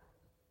road,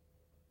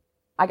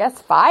 I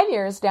guess 5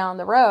 years down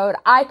the road,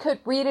 I could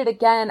read it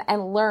again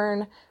and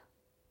learn,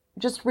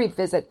 just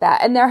revisit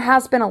that. And there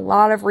has been a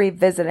lot of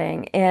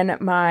revisiting in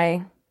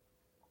my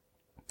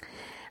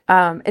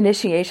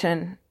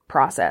initiation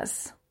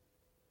process.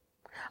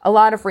 A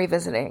lot of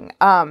revisiting.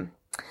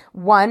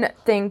 One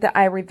thing that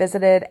I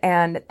revisited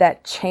and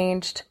that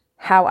changed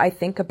how I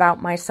think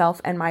about myself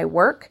and my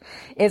work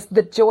is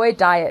The Joy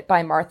Diet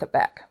by Martha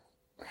Beck.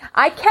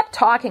 I kept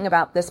talking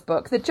about this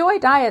book, The Joy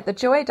Diet, The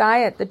Joy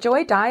Diet, The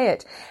Joy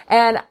Diet.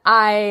 And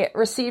I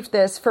received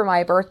this for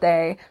my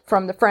birthday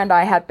from the friend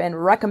I had been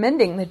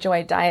recommending The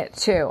Joy Diet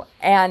to.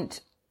 And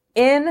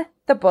in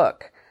the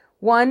book,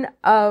 one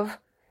of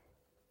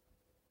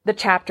the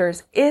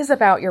chapters is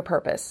about your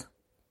purpose.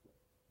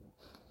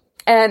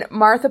 And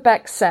Martha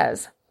Beck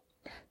says,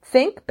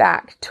 think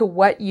back to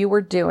what you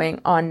were doing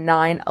on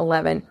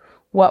 9/11.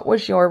 What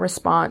was your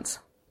response?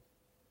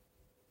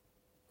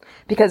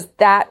 Because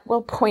that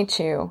will point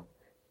you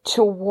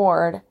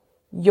toward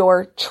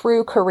your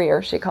true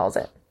career, she calls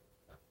it,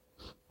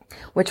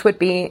 which would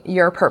be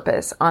your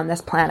purpose on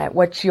this planet,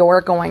 what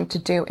you're going to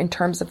do in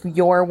terms of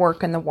your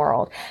work in the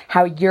world,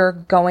 how you're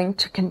going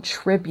to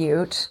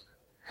contribute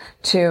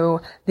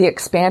to the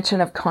expansion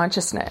of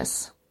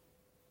consciousness.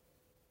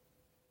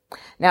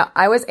 Now,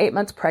 I was 8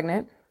 months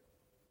pregnant.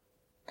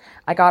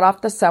 I got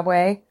off the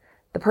subway.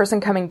 The person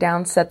coming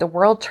down said the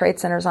World Trade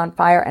Center's on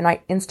fire, and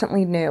I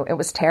instantly knew it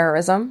was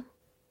terrorism.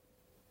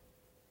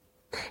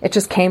 It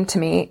just came to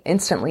me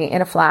instantly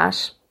in a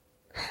flash.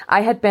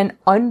 I had been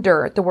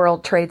under the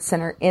World Trade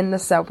Center in the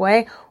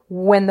subway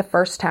when the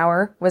first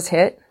tower was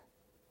hit.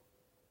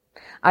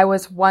 I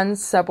was one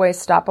subway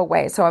stop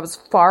away, so I was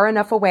far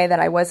enough away that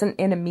I wasn't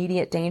in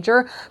immediate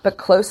danger, but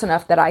close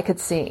enough that I could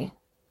see.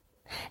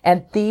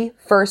 And the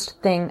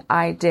first thing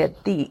I did,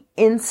 the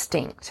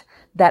instinct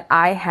that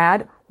I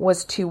had,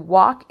 was to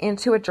walk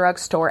into a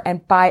drugstore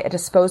and buy a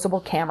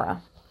disposable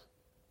camera.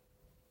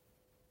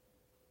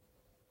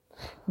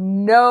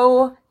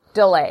 No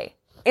delay.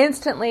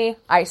 Instantly,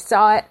 I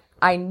saw it.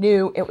 I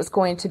knew it was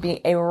going to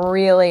be a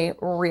really,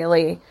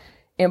 really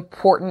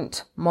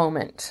important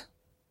moment.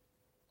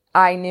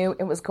 I knew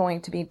it was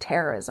going to be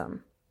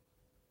terrorism.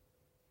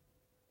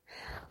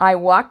 I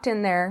walked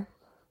in there.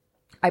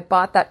 I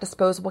bought that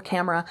disposable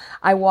camera.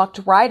 I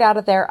walked right out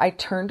of there. I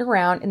turned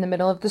around in the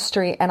middle of the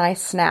street and I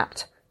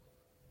snapped.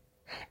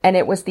 And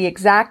it was the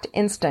exact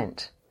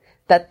instant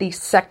that the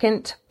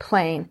second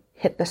plane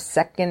hit the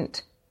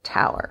second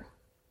tower.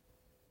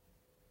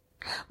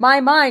 My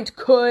mind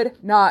could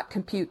not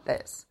compute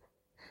this.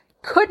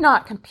 Could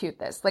not compute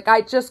this. Like,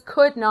 I just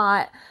could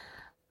not.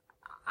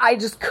 I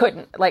just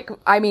couldn't. Like,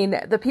 I mean,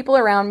 the people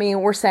around me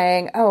were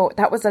saying, oh,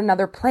 that was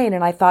another plane.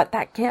 And I thought,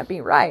 that can't be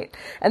right.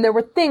 And there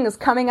were things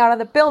coming out of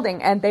the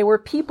building and they were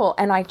people.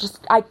 And I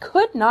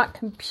could not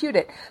compute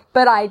it.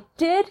 But I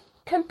did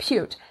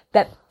compute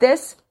that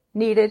this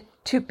needed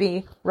to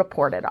be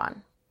reported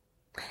on.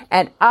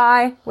 And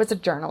I was a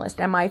journalist.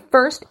 And my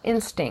first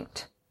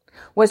instinct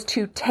was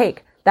to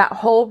take that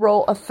whole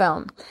roll of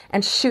film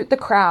and shoot the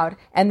crowd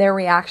and their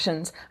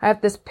reactions. I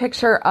have this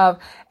picture of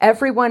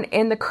everyone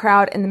in the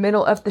crowd in the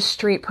middle of the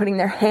street putting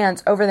their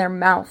hands over their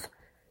mouth.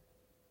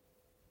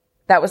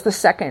 That was the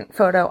second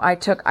photo I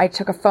took. I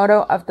took a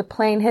photo of the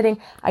plane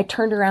hitting. I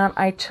turned around.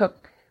 I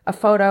took a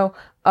photo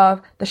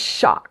of the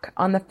shock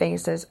on the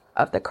faces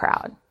of the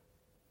crowd.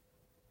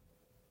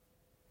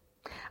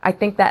 I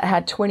think that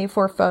had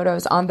 24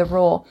 photos on the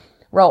roll.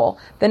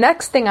 The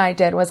next thing I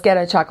did was get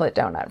a chocolate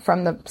donut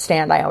from the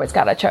stand. I always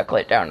got a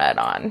chocolate donut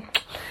on.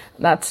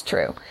 That's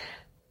true.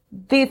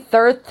 The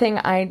third thing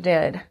I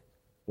did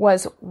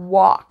was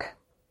walk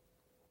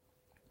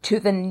to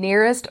the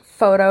nearest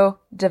photo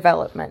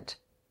development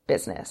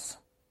business.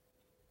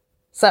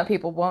 Some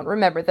people won't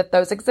remember that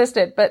those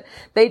existed, but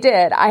they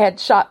did. I had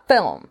shot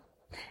film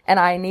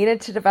and I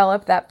needed to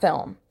develop that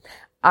film.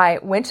 I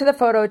went to the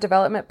photo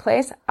development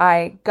place.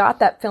 I got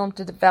that film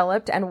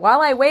developed. And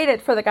while I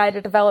waited for the guy to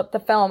develop the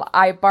film,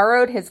 I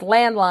borrowed his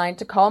landline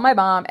to call my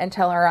mom and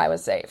tell her I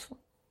was safe.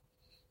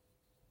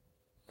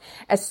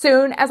 As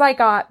soon as I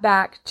got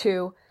back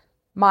to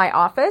my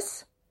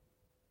office,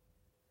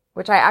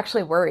 which I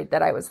actually worried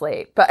that I was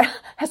late, but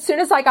as soon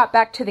as I got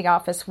back to the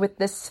office with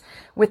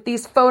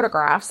these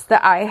photographs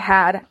that I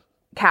had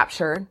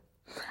captured,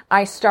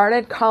 I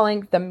started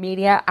calling the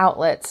media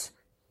outlets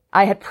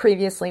I had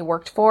previously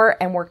worked for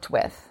and worked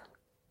with.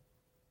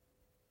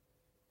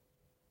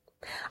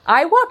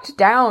 I walked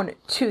down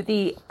to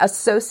the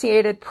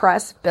Associated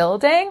Press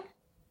building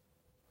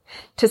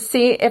to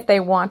see if they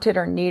wanted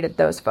or needed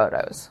those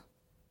photos.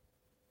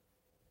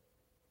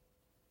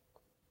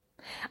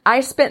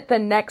 I spent the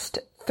next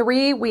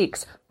 3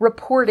 weeks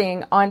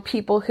reporting on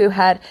people who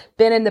had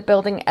been in the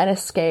building and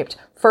escaped,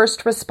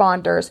 first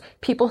responders,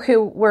 people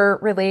who were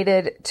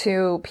related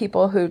to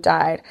people who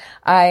died.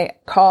 I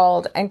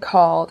called and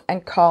called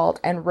and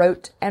called and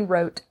wrote and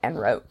wrote and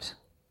wrote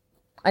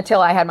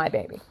until I had my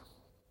baby.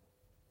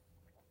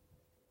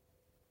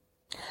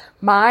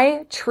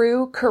 My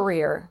true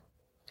career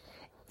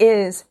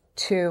is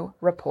to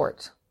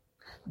report.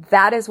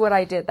 That is what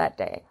I did that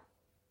day.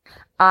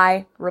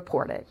 I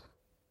reported.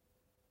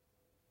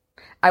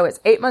 I was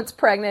 8 months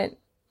pregnant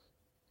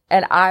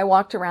and I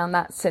walked around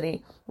that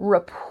city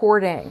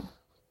reporting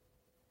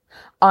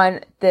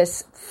on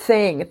this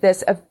thing,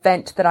 this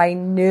event that I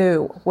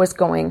knew was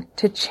going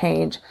to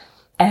change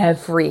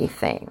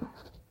everything.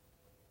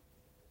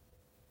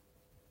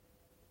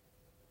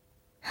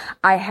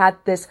 I had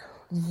this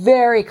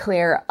very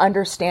clear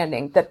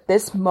understanding that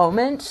this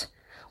moment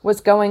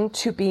was going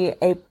to be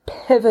a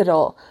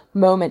pivotal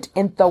moment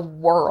in the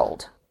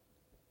world.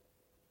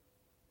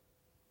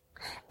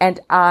 And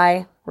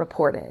I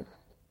reported.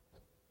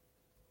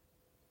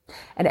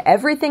 And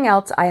everything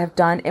else I have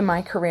done in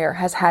my career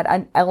has had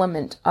an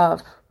element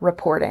of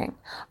reporting,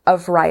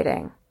 of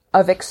writing,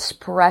 of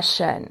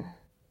expression.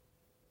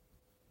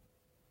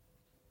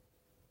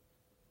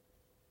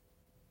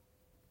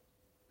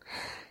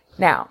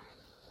 Now,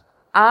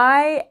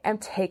 I am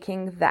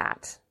taking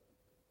that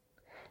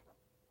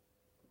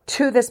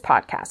to this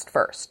podcast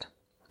first.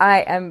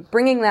 I am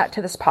bringing that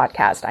to this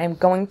podcast. I am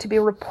going to be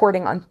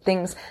reporting on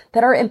things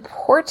that are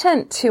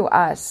important to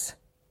us.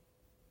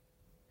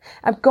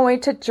 I'm going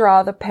to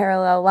draw the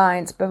parallel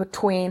lines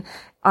between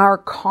our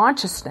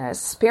consciousness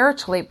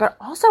spiritually, but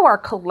also our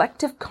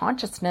collective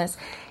consciousness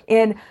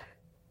in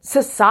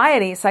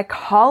society,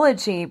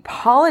 psychology,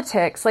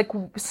 politics. Like,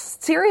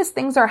 serious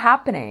things are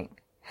happening.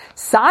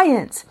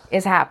 Science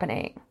is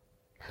happening.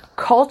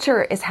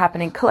 Culture is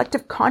happening.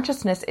 Collective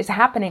consciousness is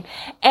happening.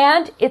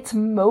 And it's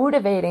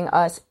motivating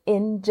us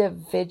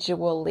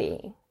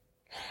individually.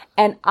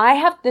 And I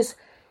have this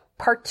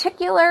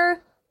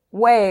particular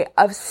way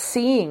of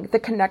seeing the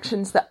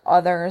connections that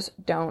others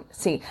don't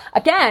see.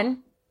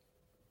 Again,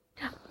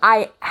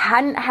 I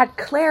hadn't had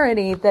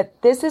clarity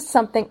that this is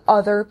something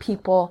other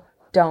people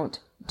don't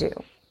do.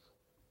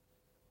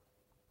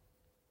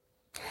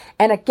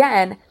 And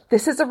again,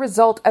 this is a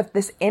result of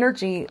this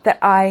energy that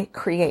I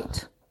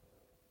create.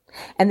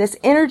 And this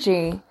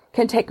energy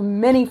can take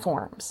many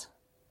forms.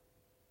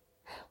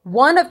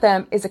 One of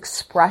them is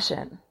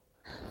expression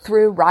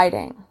through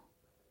writing,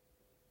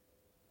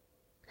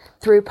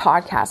 through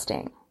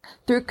podcasting,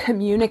 through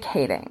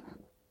communicating.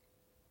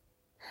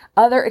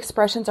 Other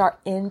expressions are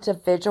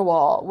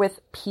individual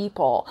with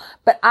people.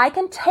 But I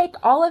can take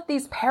all of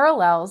these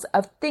parallels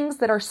of things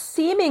that are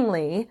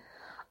seemingly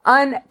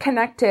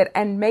unconnected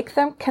and make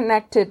them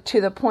connected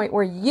to the point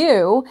where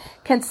you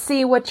can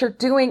see what you're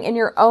doing in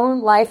your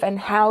own life and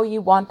how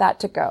you want that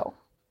to go.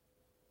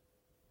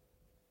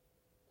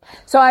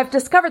 So I've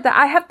discovered that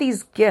I have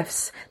these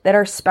gifts that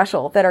are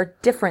special, that are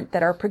different,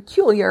 that are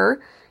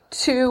peculiar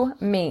to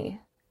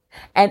me.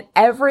 And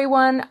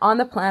everyone on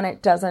the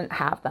planet doesn't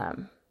have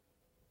them.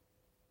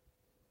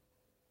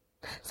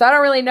 So I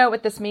don't really know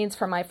what this means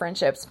for my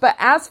friendships, but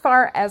as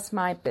far as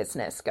my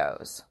business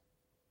goes,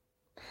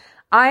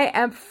 I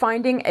am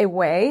finding a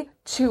way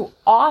to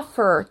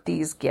offer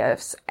these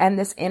gifts and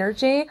this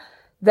energy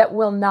that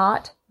will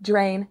not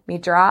drain me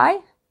dry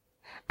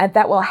and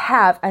that will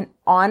have an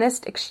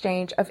honest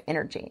exchange of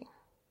energy.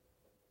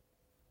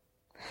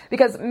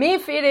 Because me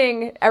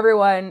feeding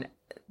everyone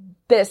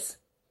this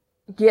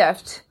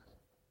gift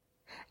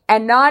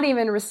and not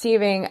even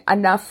receiving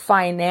enough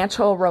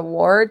financial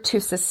reward to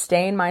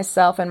sustain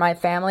myself and my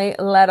family,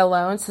 let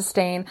alone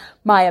sustain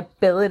my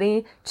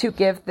ability to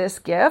give this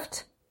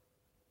gift,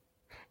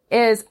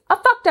 is a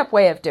fucked up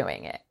way of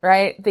doing it,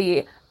 right?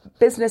 The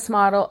business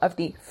model of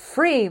the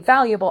free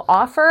valuable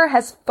offer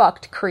has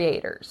fucked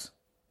creators.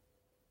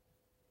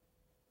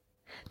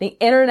 The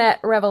internet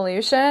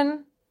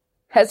revolution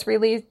has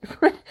reduced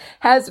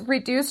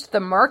the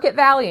market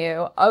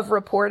value of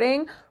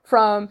reporting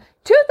from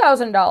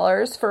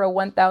 $2,000 for a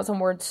 1,000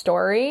 word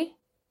story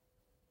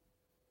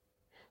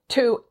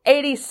to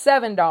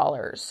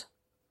 $87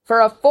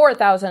 for a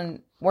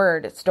 4,000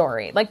 word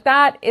story. Like,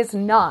 that is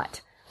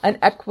not an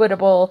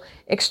equitable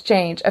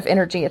exchange of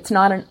energy. It's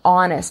not an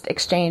honest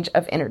exchange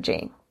of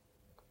energy.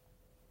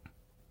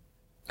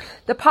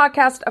 The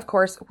podcast, of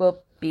course,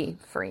 will be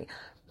free,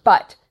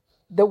 but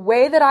the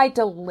way that I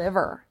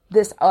deliver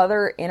this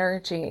other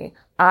energy,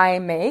 I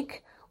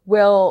make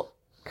will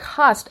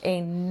cost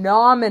a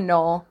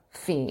nominal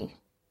fee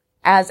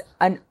as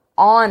an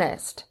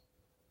honest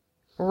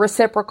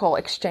reciprocal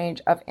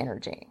exchange of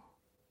energy.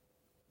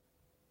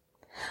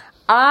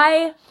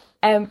 I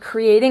am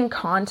creating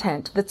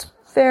content that's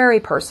very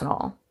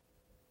personal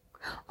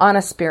on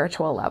a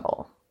spiritual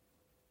level.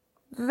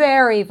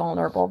 Very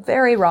vulnerable,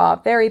 very raw,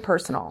 very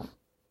personal.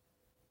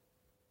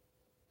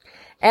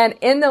 And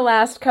in the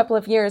last couple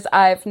of years,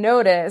 I've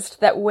noticed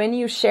that when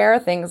you share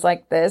things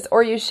like this,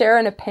 or you share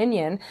an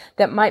opinion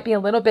that might be a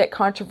little bit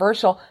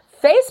controversial,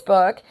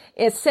 Facebook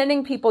is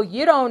sending people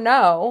you don't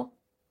know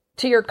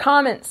to your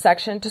comment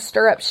section to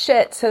stir up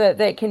shit so that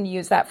they can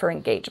use that for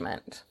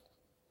engagement.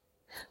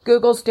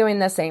 Google's doing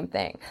the same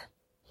thing.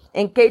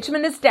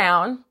 Engagement is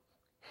down,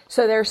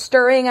 so they're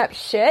stirring up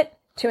shit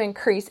to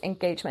increase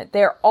engagement.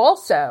 They're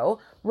also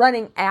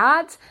running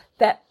ads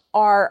that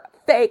are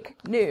fake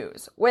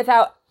news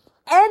without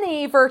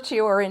any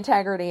virtue or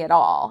integrity at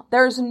all.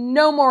 There's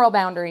no moral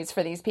boundaries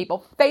for these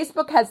people.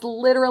 Facebook has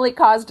literally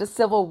caused a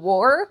civil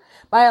war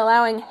by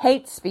allowing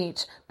hate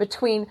speech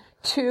between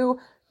two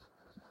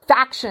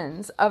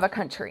factions of a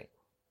country.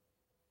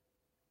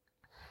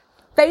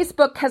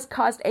 Facebook has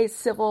caused a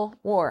civil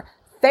war.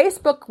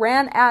 Facebook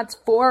ran ads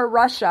for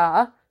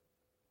Russia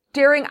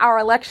during our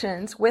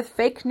elections with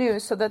fake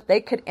news so that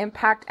they could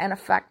impact and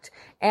affect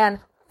and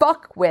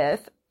fuck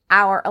with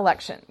our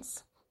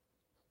elections.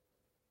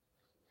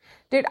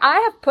 Dude, I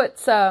have put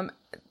some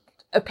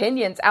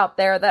opinions out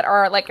there that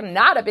are like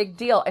not a big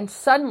deal, and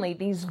suddenly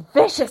these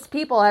vicious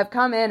people have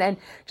come in and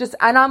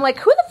I'm like,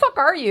 who the fuck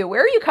are you?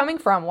 Where are you coming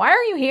from? Why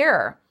are you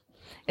here?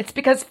 It's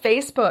because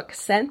Facebook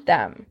sent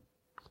them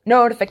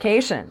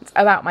notifications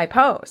about my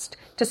post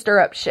to stir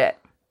up shit.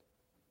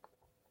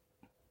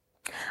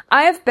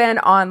 I have been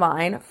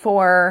online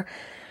for,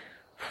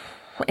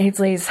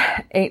 Ainsley's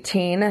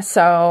 18,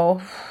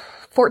 so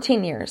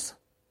 14 years.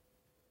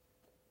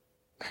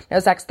 No,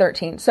 Zach's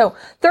 13. So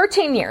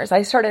 13 years.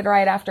 I started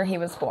right after he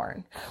was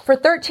born. For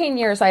 13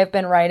 years, I have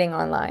been writing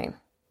online.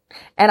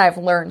 And I've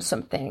learned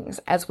some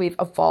things as we've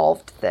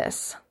evolved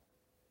this.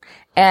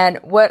 And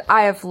what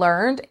I have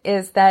learned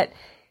is that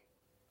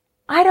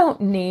I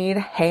don't need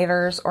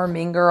haters or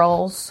mean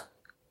girls.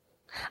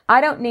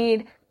 I don't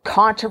need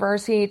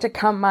controversy to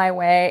come my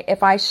way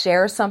if I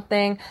share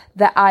something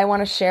that I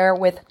want to share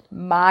with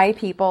my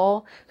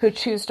people who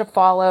choose to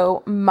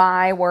follow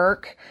my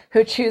work,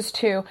 who choose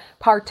to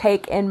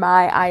partake in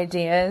my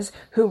ideas,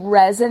 who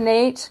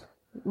resonate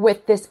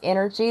with this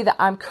energy that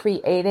I'm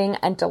creating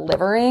and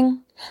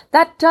delivering.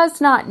 That does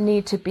not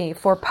need to be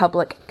for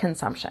public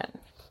consumption.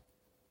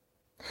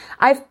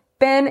 I've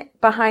been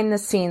behind the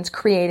scenes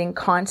creating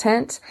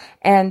content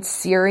and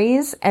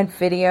series and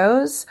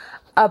videos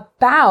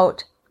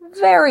about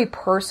very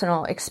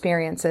personal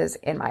experiences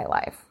in my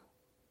life.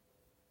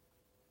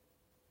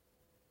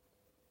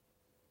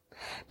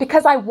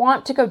 Because I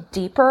want to go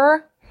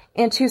deeper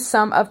into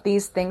some of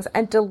these things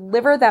and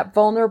deliver that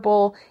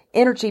vulnerable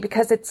energy,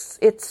 because it's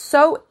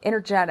so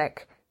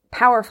energetic,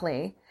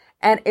 powerfully,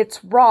 and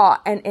it's raw,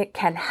 and it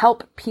can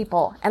help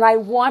people. And I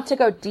want to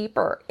go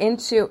deeper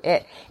into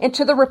it,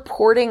 into the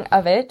reporting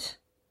of it,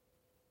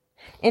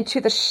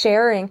 into the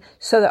sharing,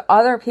 so that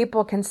other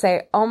people can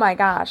say, oh my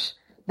gosh,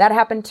 that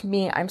happened to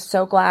me. I'm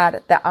so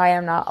glad that I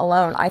am not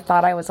alone. I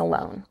thought I was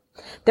alone.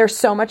 There's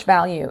so much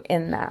value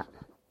in that.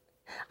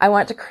 I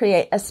want to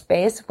create a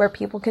space where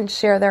people can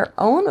share their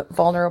own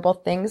vulnerable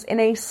things in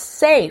a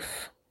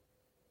safe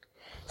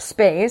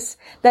space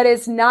that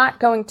is not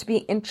going to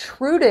be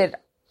intruded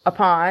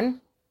upon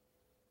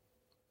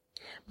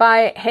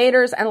by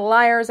haters and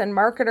liars and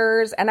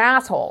marketers and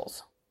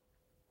assholes.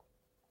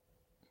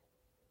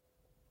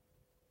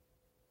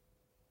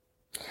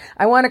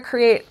 I want to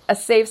create a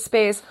safe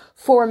space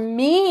for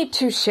me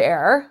to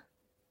share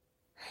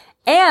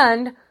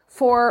and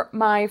for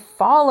my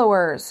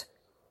followers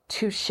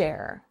to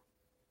share.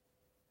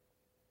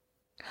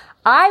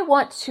 I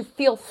want to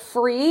feel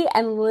free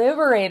and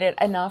liberated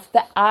enough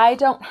that I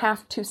don't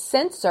have to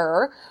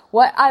censor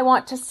what I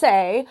want to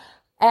say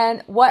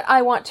and what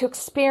I want to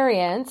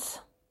experience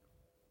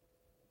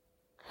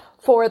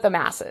for the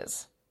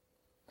masses,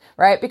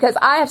 right? Because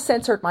I have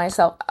censored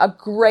myself a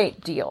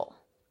great deal,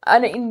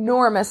 an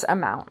enormous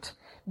amount,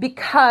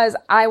 because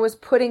I was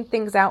putting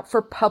things out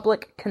for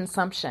public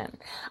consumption.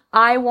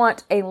 I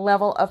want a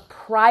level of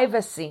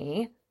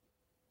privacy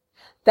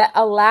that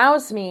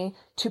allows me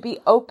to be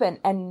open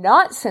and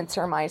not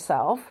censor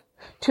myself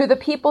to the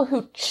people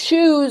who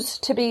choose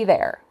to be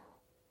there.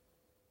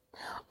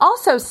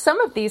 Also, some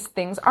of these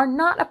things are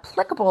not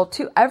applicable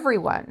to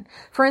everyone.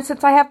 For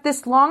instance, I have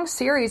this long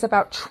series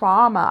about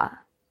trauma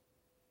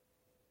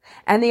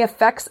and the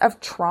effects of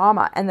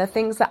trauma and the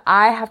things that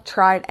I have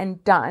tried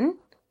and done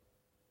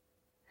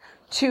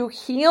to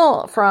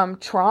heal from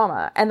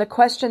trauma, and the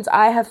questions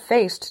I have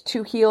faced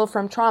to heal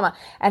from trauma,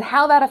 and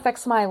how that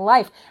affects my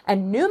life,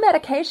 and new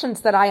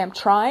medications that I am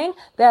trying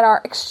that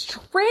are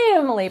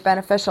extremely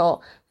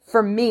beneficial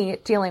for me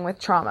dealing with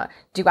trauma.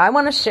 Do I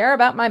want to share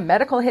about my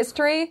medical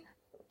history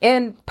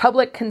in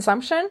public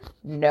consumption?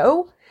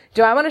 No.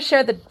 Do I want to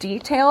share the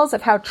details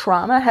of how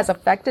trauma has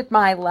affected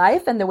my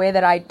life and the way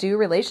that I do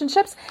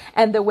relationships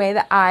and the way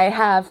that I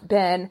have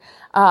been,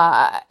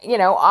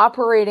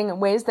 operating in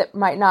ways that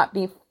might not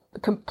be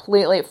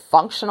completely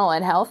functional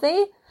and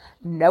healthy?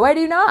 No, I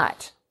do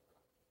not.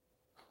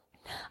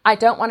 I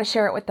don't want to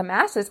share it with the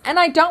masses, and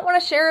I don't want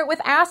to share it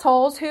with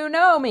assholes who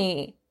know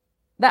me,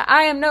 that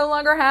I am no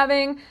longer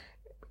having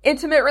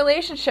intimate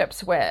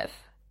relationships with,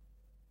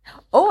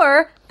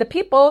 or the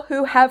people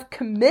who have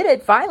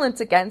committed violence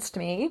against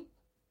me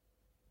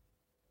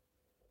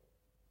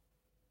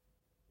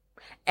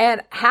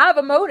and have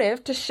a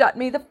motive to shut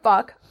me the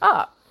fuck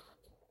up.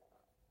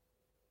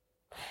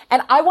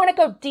 And I want to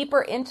go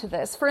deeper into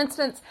this. For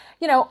instance,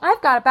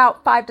 I've got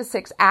about 5 to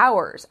 6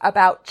 hours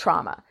about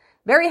trauma.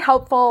 Very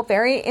helpful,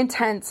 very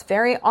intense,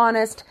 very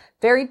honest,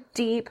 very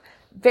deep,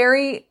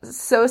 very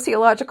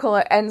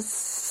sociological and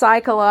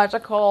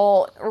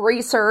psychological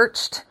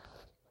researched.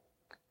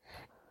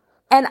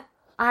 And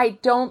I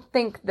don't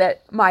think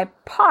that my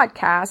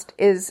podcast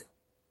is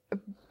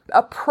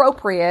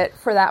appropriate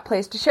for that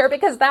place to share,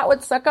 because that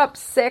would suck up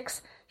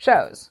 6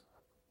 shows,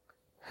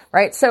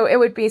 right? So it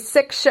would be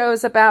 6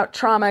 shows about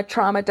trauma.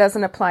 Trauma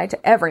doesn't apply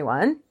to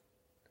everyone.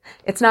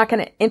 It's not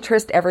going to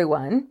interest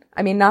everyone.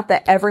 I mean, not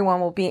that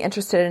everyone will be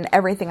interested in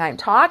everything I'm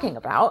talking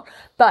about,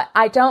 but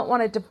I don't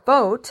want to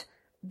devote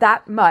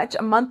that much,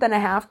 a month and a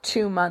half,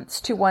 2 months,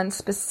 to one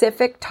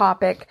specific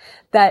topic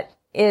that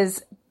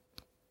is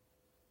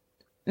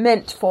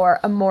meant for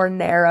a more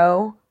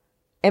narrow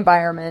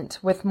environment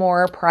with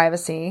more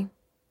privacy.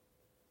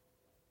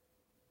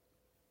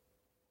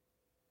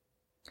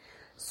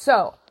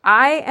 So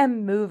I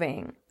am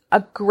moving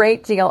a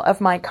great deal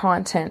of my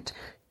content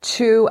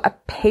to a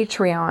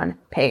Patreon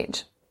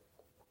page.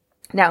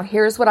 Now,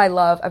 here's what I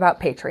love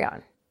about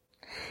Patreon.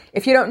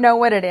 If you don't know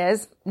what it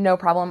is, no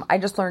problem. I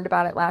just learned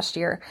about it last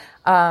year.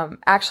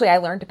 Actually, I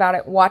learned about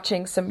it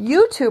watching some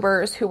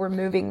YouTubers who were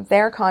moving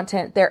their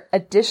content, their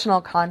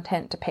additional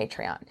content, to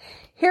Patreon.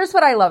 Here's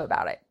what I love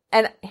about it.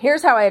 And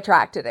here's how I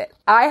attracted it.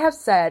 I have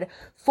said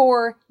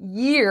for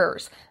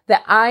years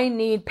that I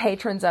need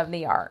patrons of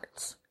the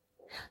arts.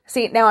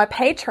 See, now a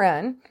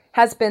patron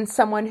has been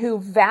someone who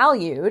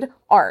valued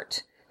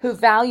art, who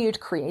valued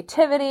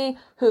creativity,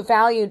 who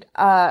valued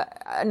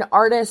an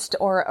artist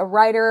or a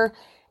writer,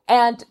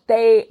 and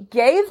they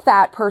gave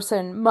that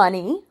person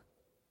money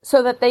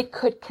so that they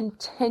could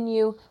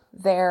continue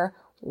their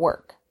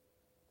work,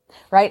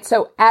 right?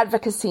 So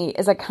advocacy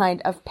is a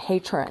kind of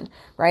patron,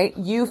 right?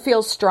 You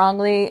feel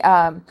strongly,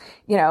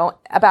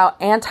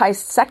 about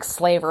anti-sex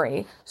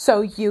slavery, so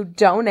you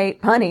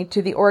donate money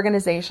to the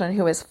organization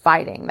who is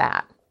fighting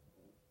that.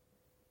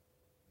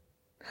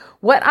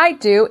 What I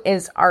do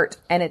is art,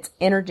 and it's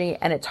energy,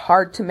 and it's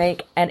hard to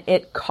make, and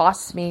it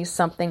costs me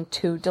something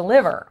to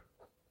deliver.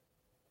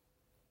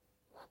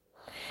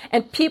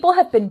 And people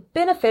have been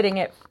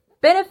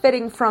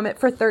benefiting from it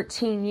for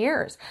 13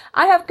 years.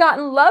 I have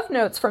gotten love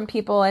notes from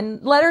people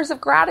and letters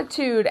of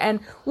gratitude and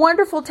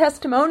wonderful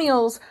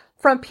testimonials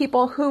from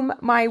people whom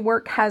my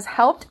work has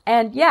helped,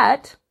 and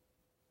yet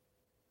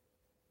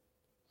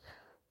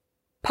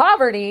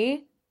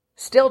poverty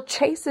still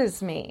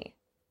chases me.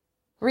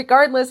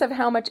 Regardless of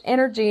how much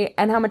energy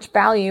and how much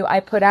value I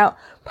put out,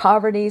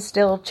 poverty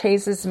still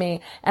chases me,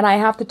 and I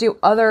have to do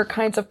other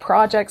kinds of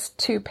projects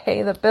to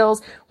pay the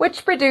bills,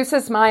 which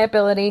reduces my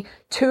ability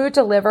to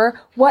deliver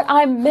what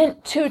I'm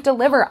meant to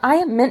deliver. I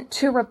am meant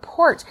to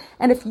report,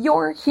 and if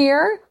you're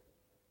here,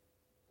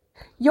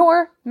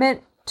 you're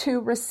meant to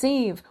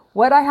receive.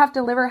 What I have to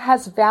deliver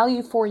has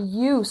value for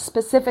you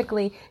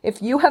specifically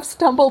if you have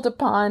stumbled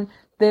upon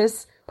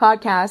this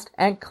podcast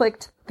and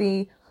clicked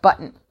the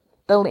button,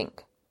 the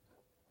link.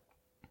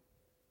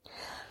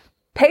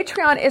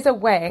 Patreon is a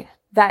way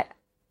that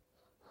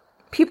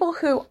people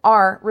who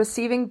are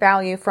receiving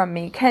value from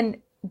me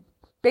can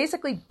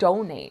basically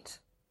donate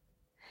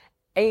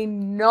a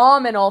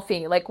nominal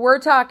fee. Like, we're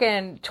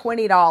talking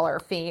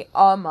 $20 fee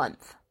a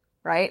month,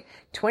 right?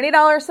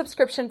 $20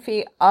 subscription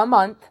fee a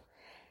month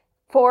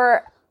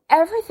for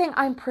everything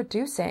I'm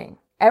producing,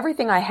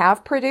 everything I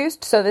have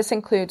produced. So this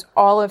includes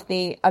all of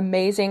the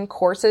amazing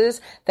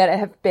courses that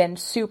have been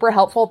super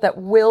helpful, that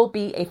will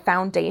be a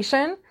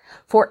foundation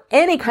for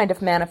any kind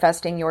of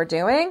manifesting you're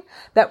doing,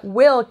 that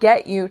will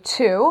get you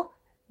to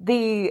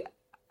the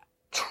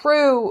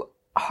true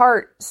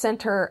heart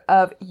center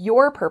of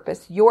your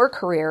purpose, your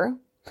career,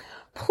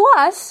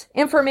 plus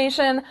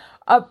information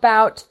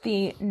about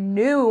the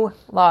new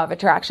law of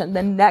attraction,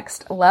 the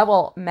next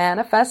level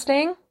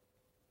manifesting,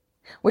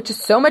 which is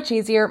so much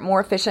easier, more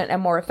efficient,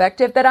 and more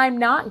effective, that I'm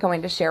not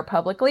going to share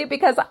publicly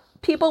because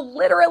people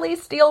literally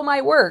steal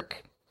my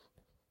work,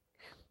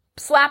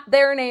 slap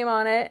their name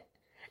on it,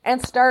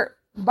 and start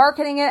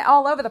marketing it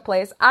all over the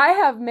place. I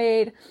have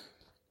made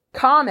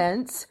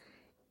comments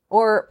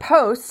or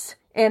posts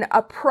in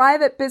a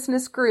private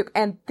business group,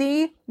 and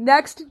the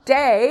next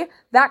day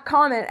that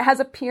comment has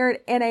appeared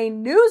in a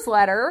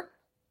newsletter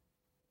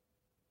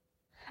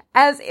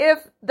as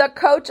if the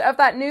coach of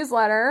that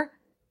newsletter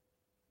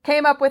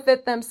came up with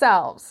it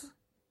themselves.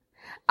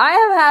 I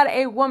have had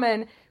a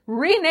woman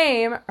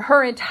rename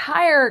her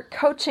entire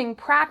coaching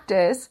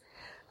practice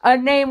a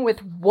name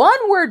with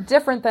one word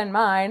different than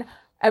mine,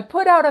 and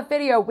put out a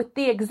video with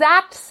the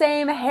exact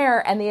same hair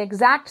and the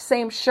exact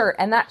same shirt.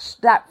 And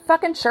that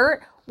fucking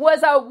shirt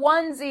was a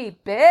onesie,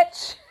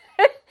 bitch.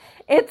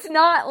 It's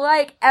not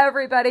like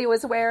everybody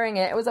was wearing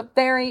it. It was a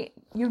very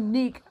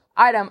unique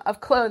item of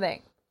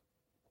clothing.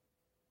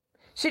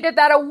 She did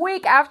that a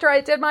week after I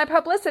did my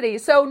publicity.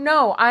 So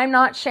no, I'm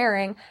not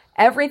sharing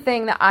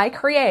everything that I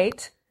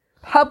create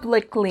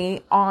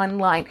publicly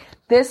online.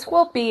 This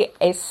will be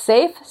a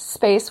safe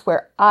space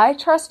where I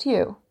trust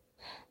you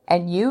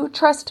and you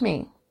trust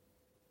me.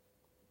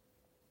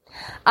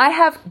 I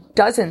have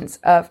dozens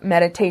of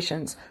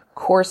meditations,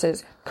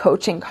 courses,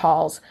 coaching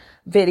calls,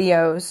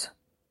 videos,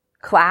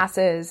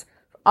 classes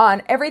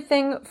on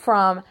everything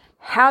from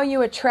how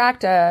you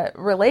attract a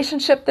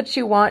relationship that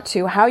you want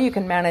to how you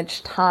can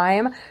manage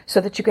time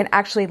so that you can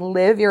actually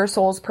live your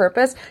soul's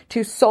purpose,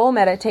 to soul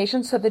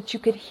meditation so that you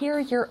could hear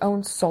your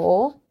own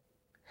soul.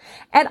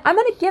 And I'm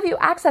going to give you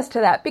access to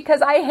that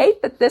because I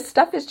hate that this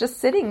stuff is just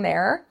sitting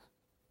there.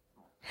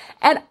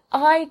 And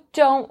I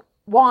don't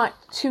want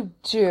to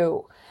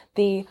do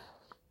the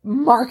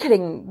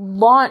marketing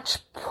launch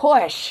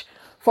push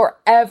for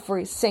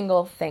every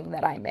single thing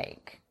that I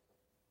make.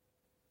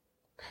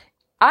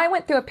 I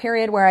went through a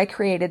period where I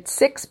created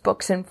 6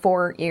 books in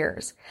 4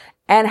 years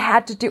and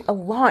had to do a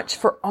launch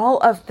for all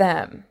of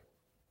them.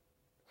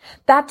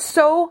 That's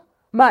so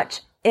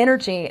much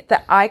energy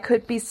that I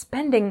could be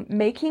spending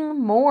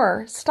making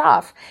more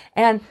stuff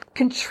and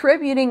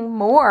contributing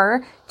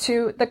more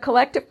to the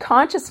collective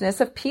consciousness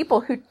of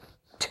people who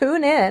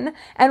tune in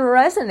and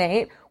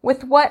resonate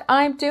with what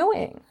I'm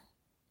doing.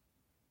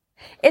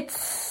 It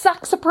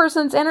sucks a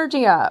person's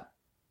energy up.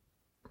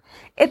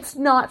 It's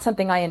not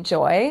something I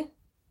enjoy.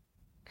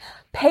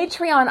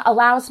 Patreon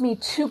allows me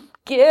to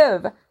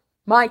give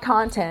my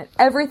content,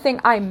 everything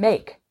I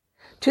make,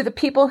 to the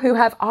people who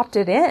have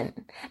opted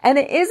in. And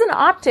it is an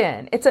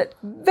opt-in. It's a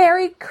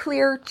very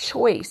clear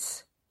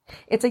choice.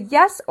 It's a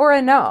yes or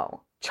a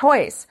no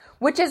choice,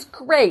 which is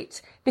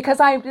great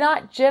because I'm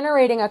not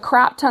generating a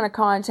crap ton of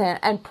content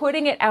and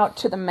putting it out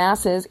to the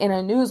masses in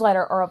a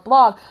newsletter or a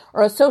blog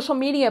or a social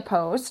media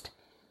post,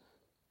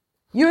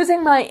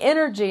 using my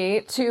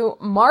energy to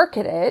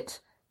market it.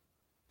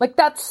 Like,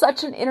 that's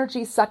such an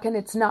energy suck, and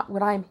it's not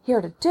what I'm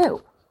here to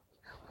do.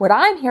 What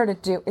I'm here to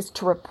do is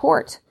to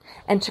report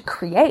and to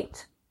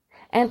create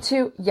and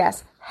to,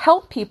 yes,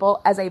 help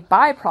people as a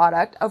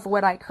byproduct of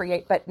what I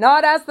create, but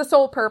not as the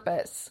sole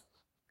purpose.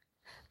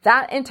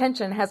 That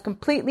intention has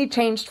completely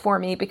changed for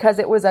me because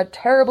it was a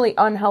terribly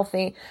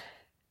unhealthy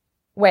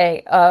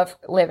way of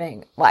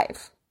living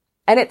life.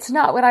 And it's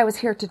not what I was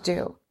here to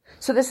do.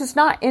 So this is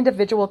not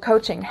individual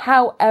coaching.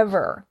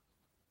 However,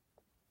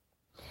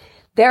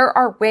 there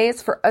are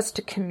ways for us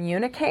to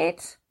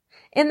communicate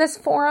in this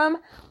forum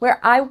where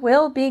I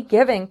will be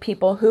giving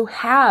people who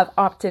have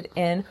opted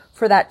in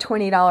for that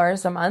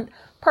 $20 a month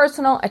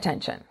personal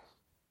attention.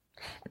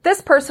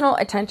 This personal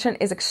attention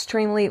is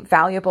extremely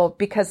valuable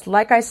because,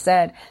 like I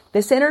said,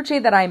 this energy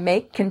that I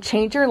make can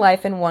change your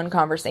life in one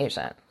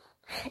conversation.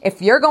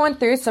 If you're going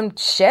through some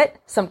shit,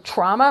 some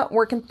trauma,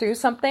 working through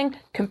something,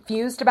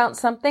 confused about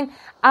something,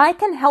 I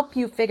can help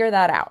you figure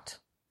that out.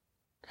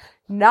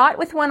 Not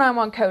with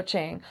one-on-one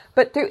coaching,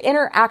 but through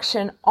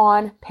interaction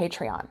on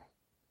Patreon,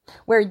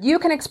 where you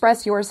can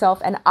express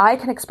yourself and I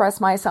can express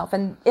myself.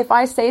 And if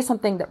I say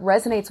something that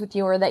resonates with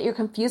you or that you're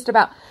confused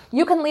about,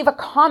 you can leave a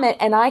comment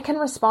and I can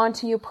respond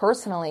to you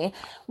personally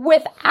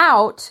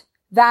without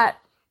that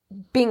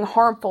being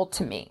harmful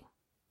to me.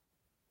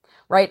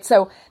 Right?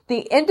 So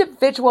the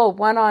individual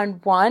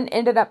one-on-one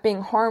ended up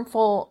being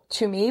harmful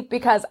to me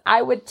because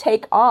I would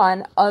take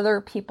on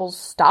other people's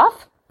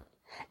stuff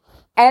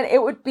and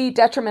it would be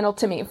detrimental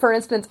to me. For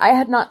instance, I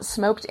had not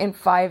smoked in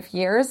 5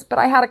 years, but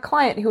I had a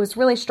client who was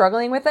really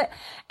struggling with it.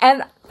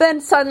 And then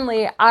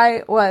suddenly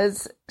I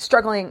was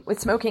struggling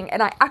with smoking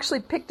and I actually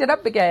picked it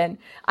up again.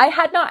 I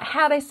had not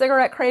had a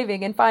cigarette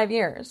craving in 5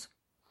 years.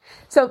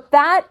 So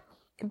that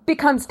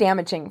becomes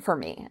damaging for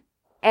me.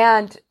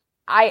 And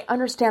I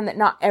understand that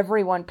not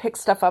everyone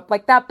picks stuff up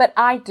like that, but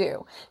I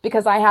do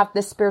because I have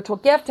this spiritual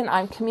gift and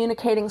I'm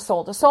communicating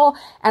soul to soul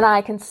and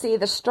I can see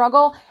the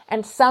struggle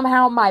and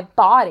somehow my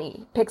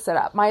body picks it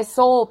up. My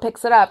soul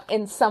picks it up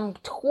in some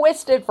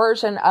twisted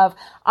version of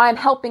I'm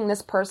helping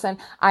this person.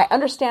 I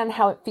understand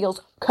how it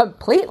feels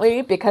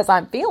completely because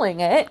I'm feeling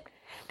it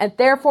and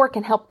therefore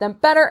can help them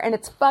better. And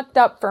it's fucked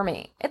up for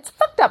me. It's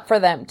fucked up for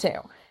them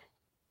too.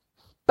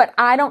 But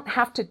I don't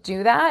have to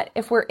do that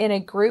if we're in a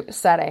group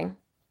setting.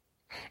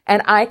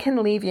 And I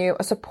can leave you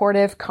a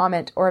supportive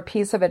comment or a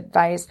piece of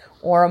advice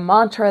or a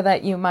mantra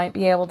that you might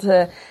be able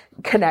to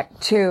connect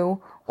to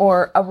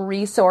or a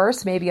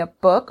resource, maybe a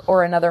book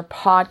or another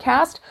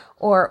podcast,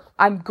 or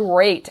I'm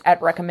great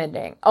at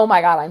recommending. Oh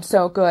my God, I'm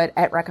so good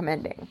at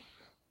recommending.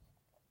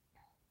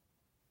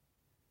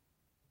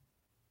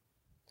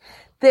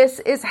 This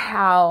is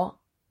how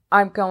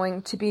I'm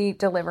going to be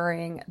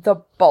delivering the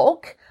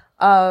bulk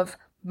of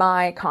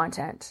my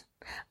content.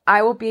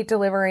 I will be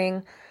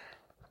delivering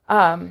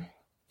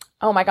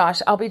Oh my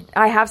gosh,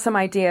 I have some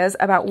ideas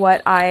about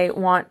what I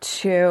want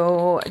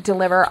to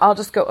deliver. I'll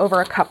just go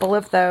over a couple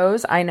of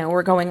those. I know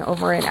we're going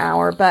over an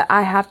hour, but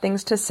I have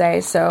things to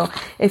say. So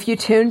if you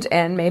tuned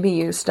in, maybe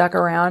you stuck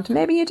around,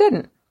 maybe you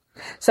didn't.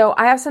 So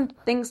I have some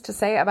things to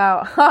say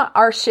about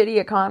our shitty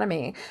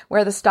economy,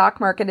 where the stock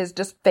market is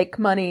just fake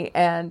money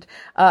and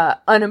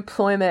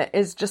unemployment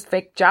is just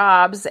fake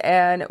jobs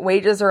and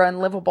wages are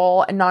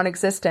unlivable and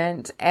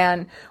non-existent,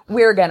 and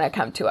we're going to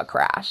come to a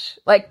crash.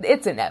 Like,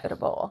 it's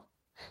inevitable.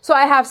 So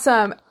I have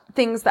some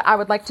things that I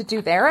would like to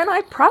do there, and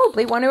I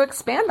probably want to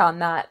expand on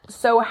that.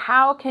 So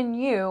how can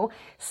you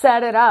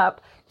set it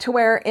up to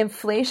where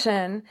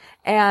inflation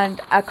and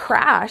a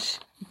crash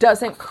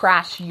doesn't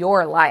crash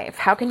your life?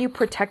 How can you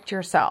protect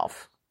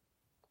yourself?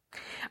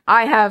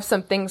 I have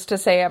some things to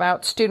say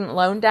about student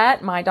loan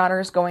debt. My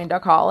daughter's going to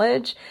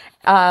college,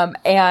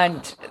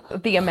 and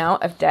the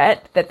amount of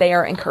debt that they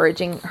are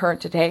encouraging her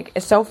to take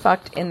is so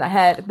fucked in the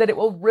head that it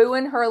will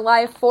ruin her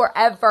life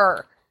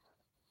forever.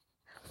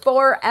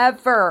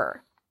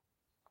 Forever.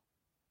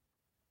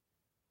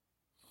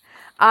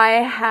 I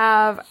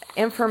have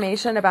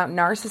information about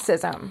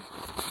narcissism.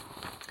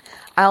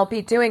 I'll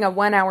be doing a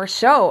 1-hour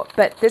show,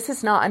 but this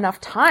is not enough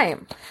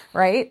time,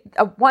 right?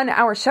 A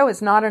 1-hour show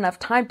is not enough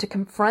time to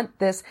confront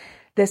this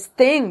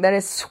thing that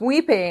is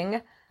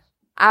sweeping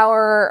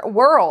our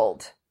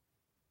world,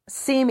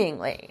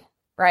 seemingly,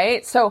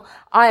 right? So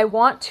I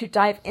want to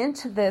dive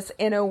into this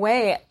in a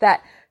way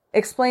that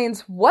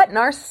explains what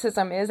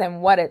narcissism is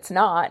and what it's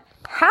not,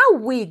 how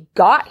we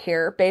got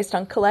here based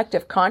on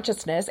collective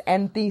consciousness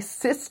and the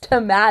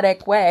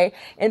systematic way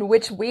in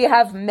which we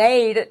have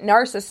made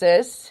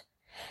narcissists,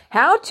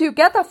 how to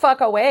get the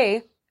fuck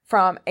away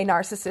from a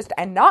narcissist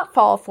and not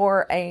fall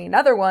for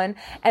another one,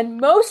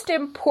 and most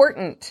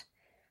important,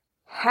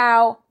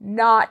 how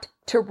not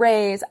to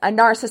raise a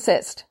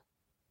narcissist.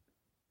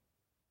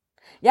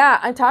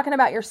 Yeah, I'm talking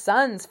about your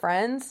sons,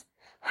 friends.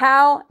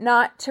 How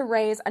not to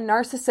raise a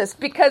narcissist.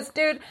 Because,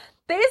 dude,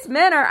 these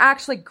men are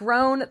actually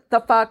grown the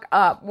fuck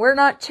up. We're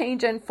not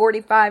changing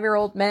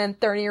 45-year-old men,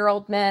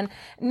 30-year-old men,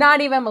 not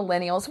even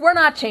millennials. We're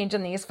not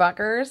changing these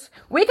fuckers.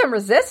 We can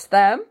resist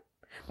them.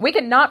 We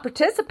can not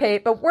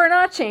participate, but we're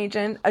not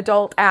changing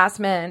adult-ass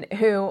men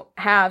who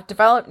have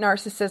developed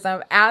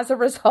narcissism as a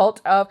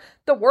result of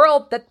the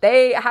world that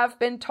they have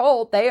been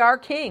told they are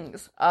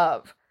kings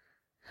of.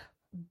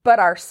 But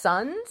our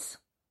sons,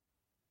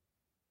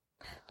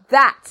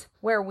 that's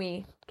where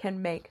we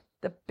can make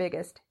the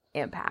biggest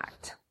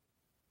impact.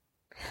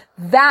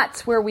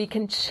 That's where we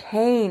can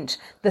change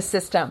the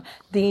system,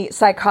 the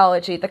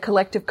psychology, the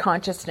collective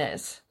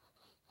consciousness.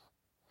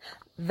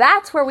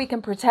 That's where we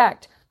can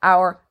protect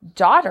our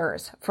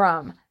daughters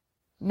from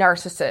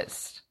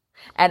narcissists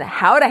and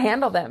how to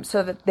handle them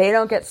so that they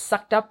don't get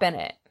sucked up in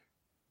it.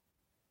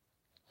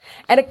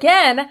 And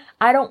again,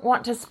 I don't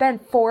want to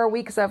spend 4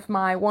 weeks of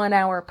my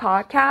 1-hour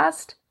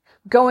podcast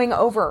going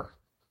over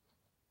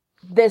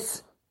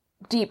this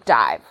deep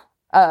dive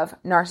of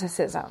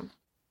narcissism.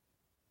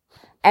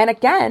 And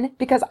again,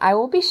 because I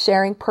will be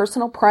sharing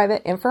personal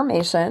private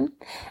information,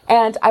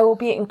 and I will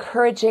be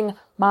encouraging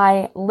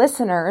my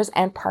listeners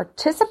and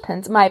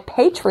participants, my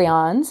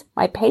Patreons,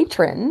 my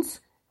patrons,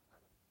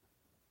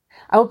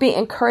 I will be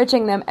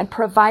encouraging them and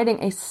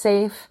providing a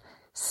safe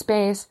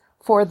space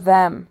for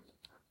them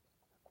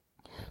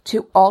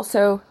to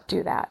also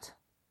do that.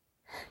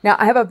 Now,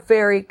 I have a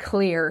very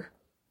clear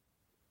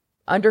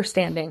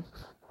understanding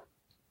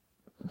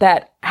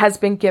that has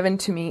been given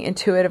to me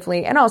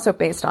intuitively and also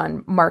based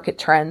on market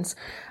trends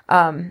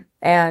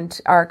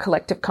and our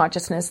collective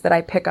consciousness that I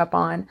pick up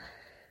on.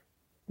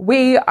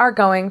 We are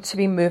going to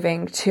be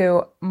moving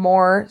to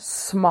more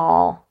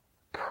small,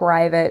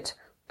 private,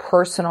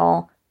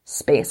 personal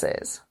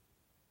spaces.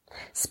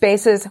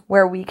 Spaces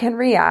where we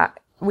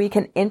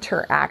can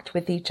interact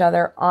with each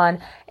other on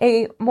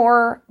a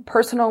more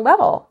personal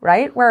level,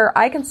 right? Where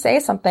I can say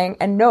something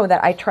and know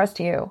that I trust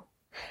you.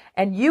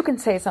 And you can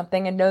say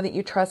something and know that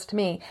you trust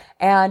me.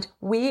 And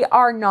we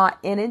are not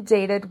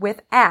inundated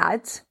with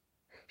ads,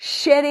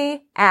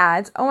 shitty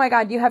ads. Oh my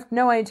God, you have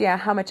no idea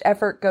how much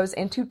effort goes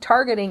into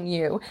targeting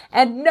you.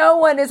 And no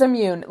one is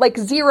immune. Like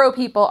 0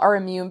 people are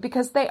immune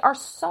because they are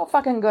so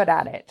fucking good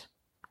at it.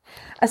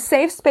 A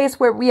safe space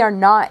where we are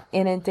not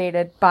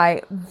inundated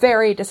by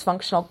very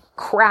dysfunctional,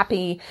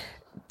 crappy,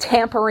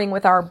 tampering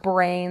with our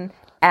brain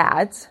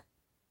ads.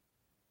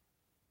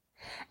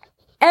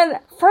 And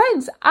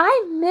friends,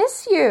 I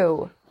miss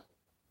you.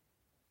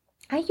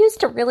 I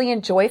used to really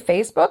enjoy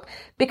Facebook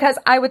because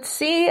I would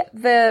see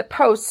the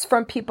posts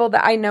from people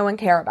that I know and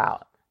care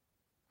about.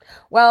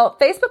 Well,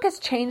 Facebook has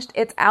changed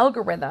its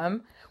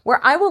algorithm where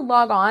I will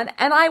log on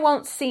and I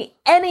won't see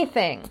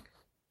anything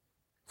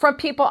from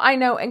people I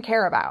know and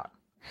care about.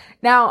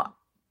 Now,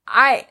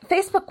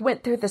 Facebook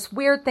went through this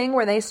weird thing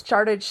where they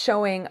started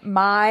showing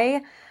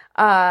my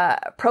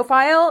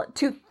profile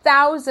to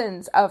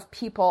thousands of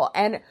people,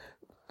 and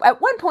at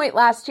one point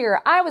last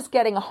year, I was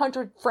getting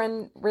 100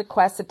 friend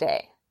requests a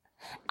day.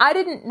 I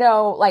didn't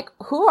know, like,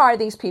 who are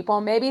these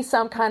people? Maybe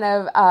some kind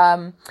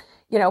of,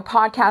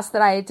 podcast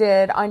that I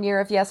did on Year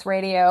of Yes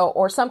Radio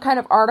or some kind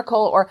of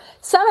article, or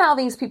somehow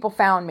these people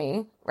found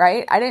me,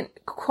 right? I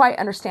didn't quite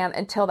understand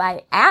until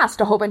I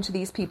asked a whole bunch of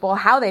these people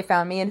how they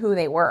found me and who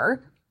they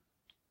were.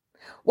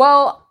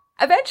 Well,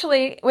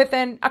 eventually,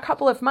 within a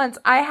couple of months,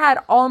 I had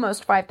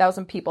almost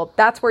 5,000 people.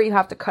 That's where you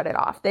have to cut it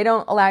off. They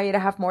don't allow you to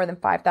have more than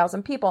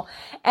 5,000 people.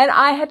 And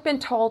I had been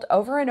told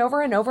over and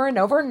over and over and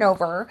over and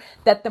over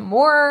that the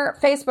more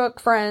Facebook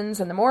friends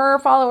and the more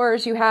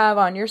followers you have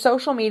on your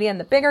social media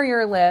and the bigger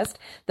your list,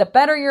 the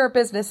better your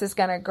business is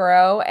going to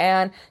grow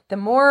and the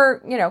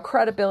more,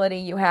 credibility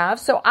you have.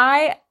 So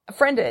I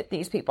friended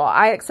these people.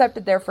 I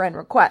accepted their friend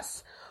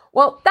requests.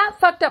 Well, that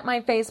fucked up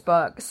my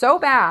Facebook so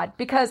bad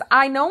because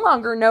I no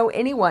longer know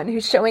anyone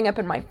who's showing up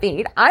in my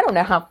feed. I don't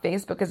know how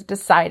Facebook is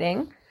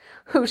deciding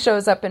who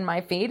shows up in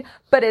my feed,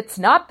 but it's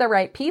not the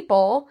right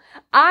people.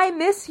 I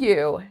miss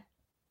you.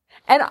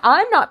 And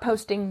I'm not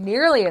posting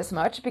nearly as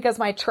much because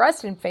my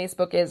trust in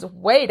Facebook is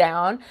way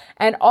down.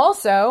 And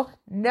also,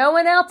 no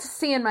one else is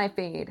seeing my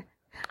feed.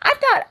 I've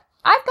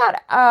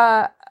got,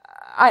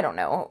 I don't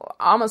know,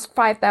 almost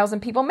 5,000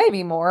 people,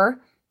 maybe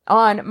more,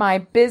 on my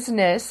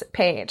business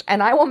page,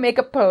 and I will make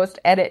a post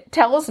and it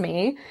tells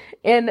me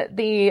in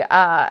the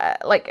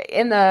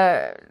in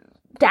the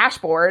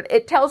dashboard,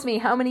 it tells me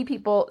how many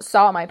people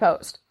saw my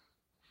post.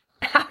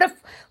 Out of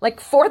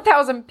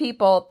 4,000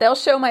 people, they'll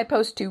show my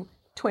post to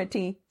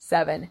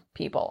 27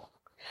 people.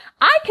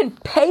 I can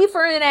pay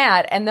for an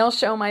ad and they'll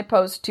show my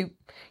post to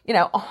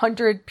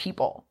 100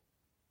 people.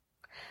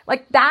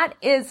 That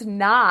is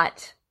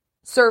not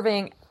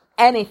serving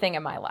anything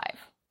in my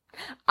life.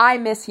 I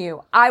miss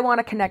you. I want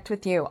to connect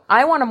with you.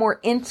 I want a more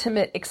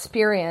intimate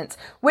experience,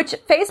 which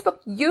Facebook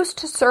used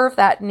to serve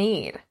that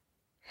need.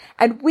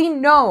 And we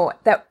know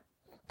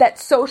that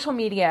social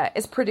media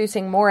is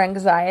producing more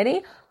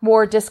anxiety,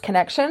 more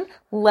disconnection,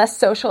 less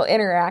social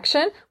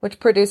interaction, which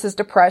produces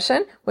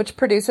depression, which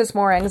produces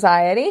more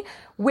anxiety.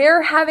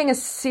 We're having a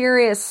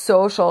serious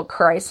social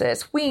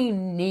crisis. We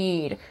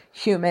need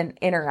human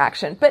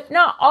interaction, but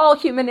not all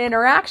human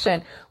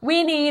interaction.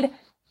 We need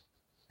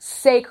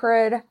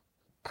sacred,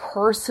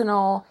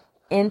 personal,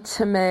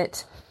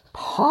 intimate,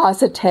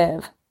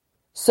 positive,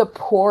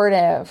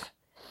 supportive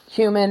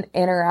human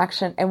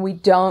interaction. And we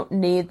don't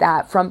need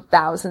that from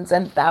thousands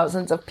and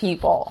thousands of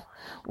people.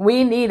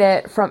 We need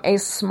it from a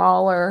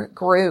smaller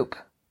group,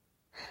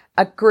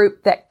 a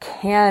group that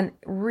can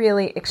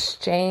really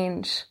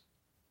exchange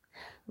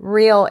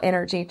real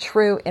energy,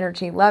 true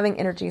energy, loving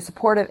energy,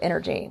 supportive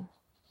energy.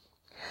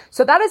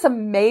 So that is a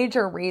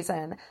major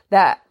reason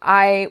that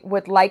I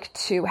would like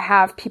to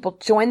have people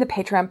join the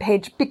Patreon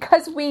page,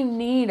 because we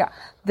need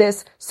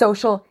this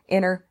social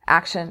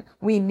interaction.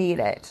 We need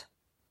it.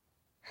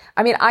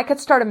 I mean, I could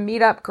start a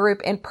meetup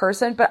group in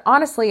person, but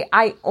honestly,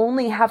 I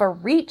only have a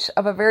reach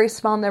of a very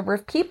small number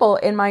of people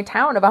in my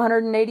town of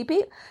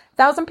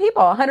 180,000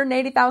 people,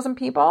 180,000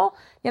 people,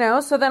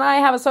 so then I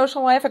have a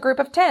social life, a group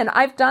of 10.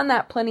 I've done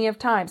that plenty of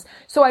times.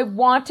 So I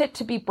want it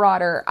to be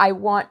broader. I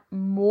want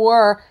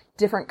more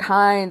different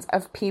kinds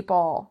of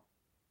people.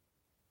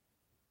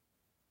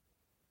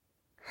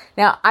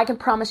 Now, I can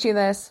promise you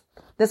this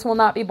will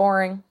not be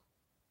boring.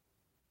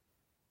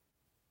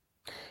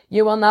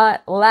 You will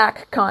not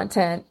lack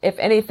content. If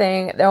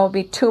anything, there will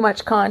be too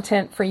much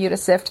content for you to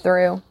sift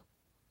through.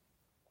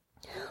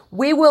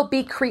 We will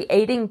be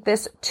creating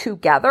this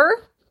together,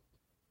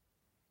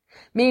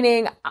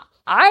 meaning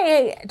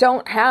I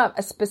don't have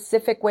a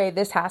specific way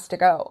this has to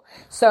go.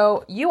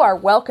 So you are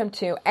welcome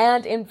to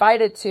and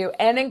invited to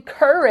and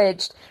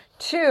encouraged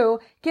to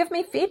give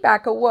me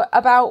feedback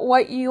about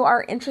what you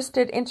are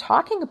interested in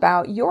talking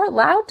about. You're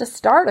allowed to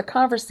start a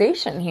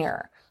conversation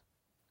here.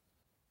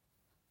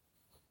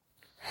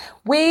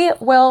 We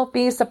will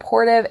be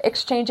supportive,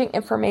 exchanging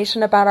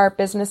information about our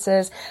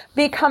businesses,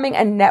 becoming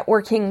a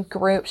networking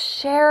group,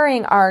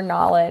 sharing our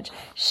knowledge,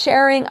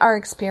 sharing our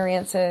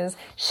experiences,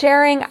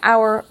 sharing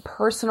our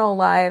personal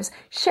lives,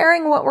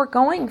 sharing what we're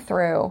going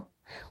through.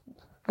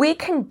 We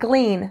can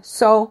glean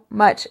so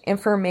much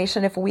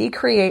information if we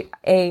create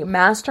a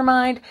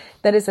mastermind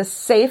that is a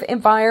safe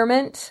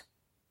environment.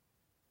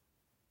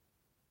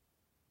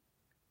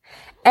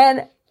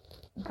 And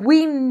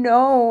we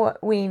know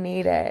we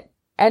need it.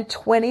 And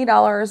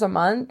 $20 a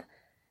month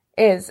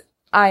is,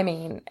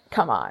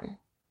 come on.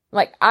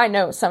 I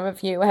know some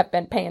of you have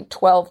been paying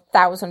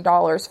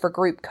 $12,000 for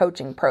group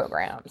coaching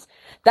programs.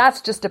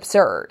 That's just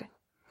absurd.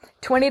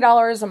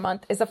 $20 a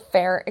month is a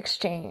fair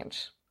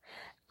exchange.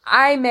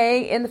 I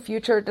may in the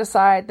future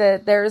decide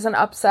that there's an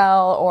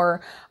upsell,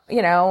 or,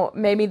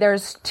 maybe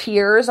there's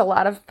tiers. A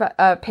lot of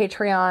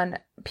Patreon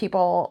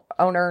people,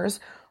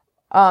 owners,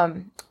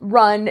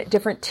 run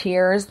different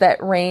tiers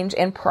that range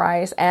in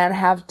price and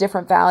have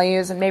different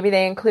values. And maybe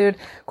they include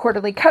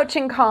quarterly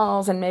coaching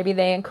calls, and maybe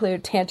they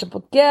include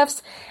tangible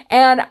gifts.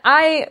 And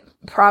I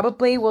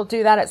probably will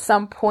do that at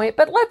some point,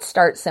 but let's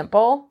start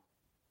simple.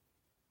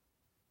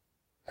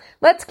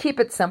 Let's keep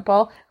it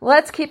simple.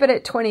 Let's keep it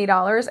at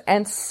 $20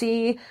 and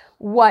see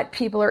what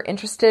people are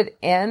interested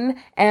in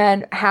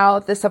and how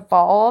this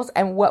evolves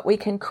and what we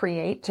can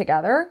create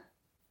together.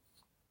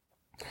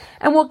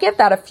 And we'll give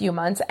that a few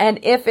months. And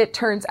if it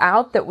turns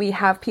out that we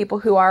have people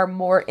who are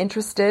more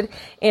interested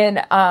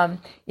in,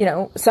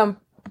 some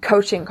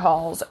coaching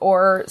calls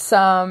or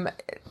some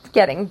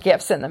getting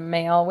gifts in the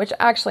mail, which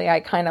actually I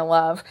kind of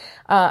love.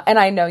 And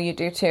I know you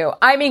do too.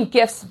 I mean,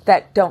 gifts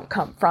that don't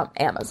come from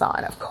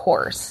Amazon, of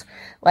course,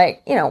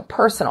 like,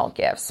 personal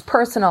gifts,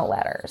 personal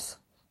letters.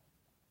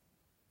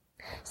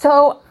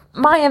 So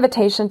my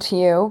invitation to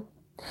you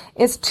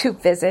is to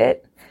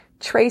visit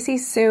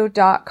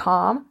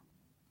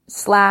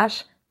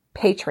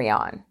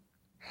tracysue.com/Patreon.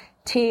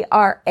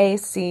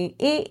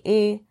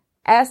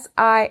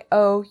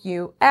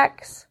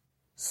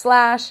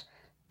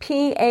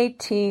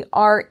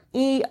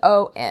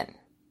 TRACEESIOUX/PATREON.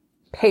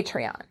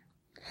 Patreon.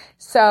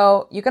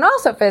 So you can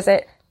also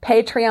visit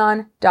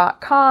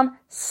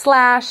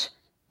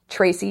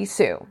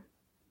patreon.com/TracySue.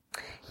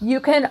 You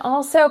can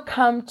also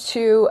come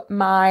to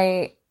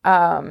my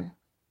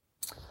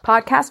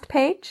podcast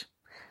page,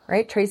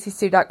 right?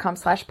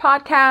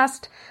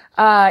 tracysue.com/podcast.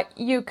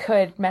 You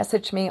could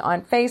message me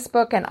on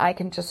Facebook and I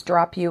can just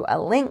drop you a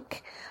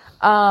link.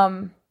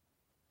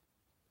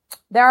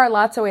 There are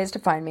lots of ways to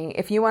find me.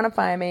 If you want to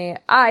find me,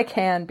 I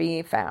can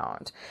be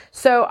found.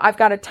 So I've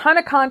got a ton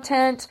of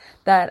content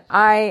that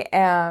I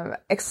am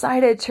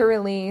excited to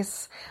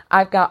release.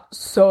 I've got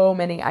so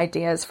many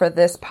ideas for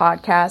this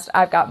podcast.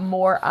 I've got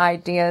more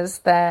ideas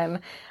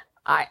than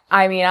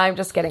I'm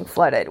just getting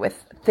flooded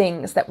with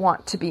things that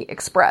want to be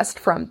expressed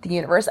from the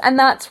universe. And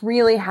that's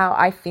really how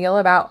I feel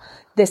about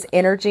this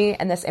energy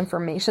and this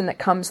information that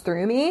comes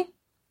through me.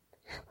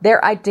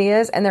 They're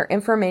ideas and their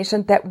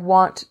information that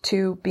want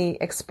to be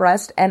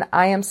expressed, and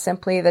I am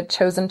simply the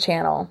chosen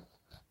channel.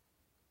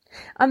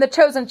 I'm the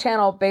chosen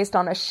channel based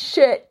on a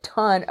shit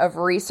ton of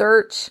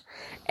research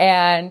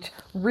and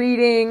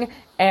reading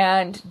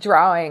and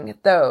drawing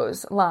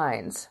those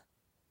lines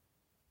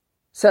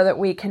so that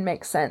we can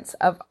make sense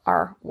of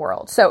our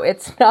world. So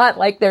it's not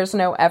like there's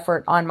no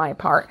effort on my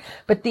part,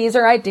 but these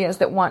are ideas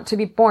that want to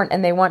be born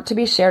and they want to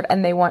be shared,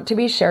 and they want to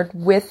be shared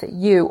with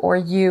you, or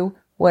you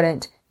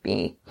wouldn't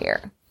be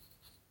here.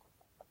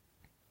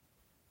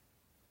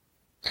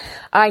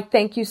 I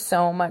thank you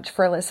so much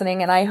for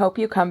listening, and I hope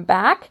you come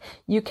back.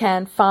 You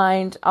can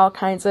find all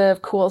kinds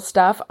of cool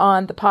stuff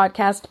on the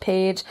podcast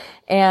page,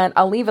 and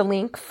I'll leave a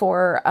link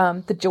for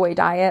the Joy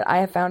Diet. I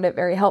have found it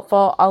very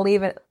helpful. I'll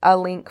leave a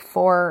link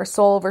for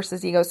Soul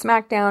versus Ego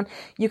Smackdown.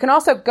 You can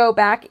also go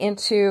back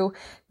into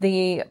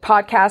the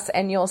podcast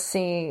and you'll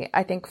see,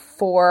 I think,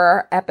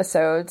 4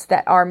 episodes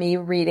that are me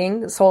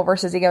reading Soul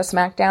versus Ego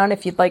Smackdown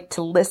if you'd like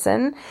to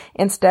listen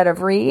instead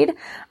of read.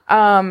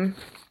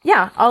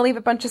 I'll leave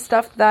a bunch of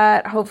stuff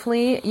that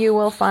hopefully you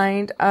will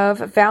find of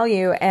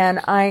value,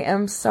 and I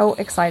am so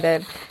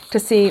excited to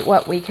see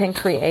what we can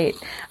create.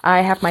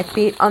 I have my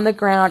feet on the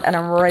ground and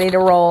I'm ready to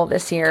roll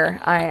this year.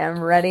 I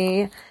am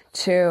ready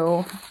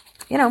to,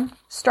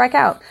 strike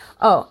out.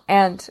 Oh,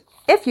 and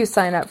if you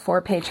sign up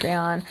for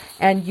Patreon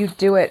and you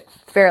do it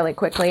fairly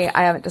quickly,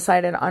 I haven't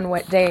decided on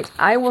what date,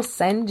 I will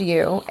send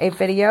you a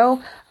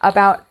video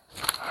about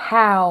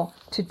how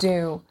to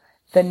do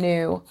the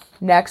new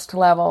next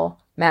level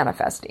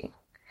manifesting.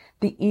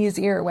 The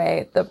easier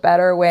way, the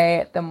better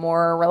way, the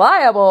more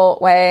reliable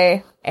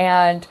way,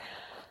 and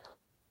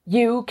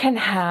you can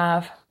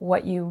have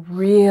what you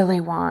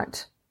really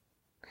want.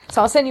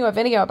 So I'll send you a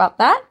video about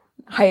that.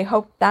 I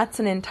hope that's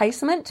an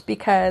enticement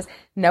because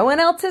no one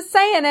else is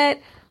saying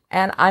it,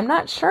 and I'm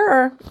not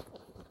sure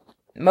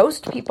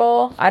most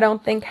people, I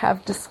don't think,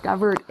 have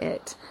discovered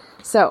it.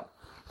 So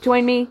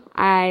join me.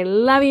 I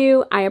love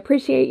you. I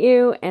appreciate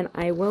you, and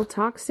I will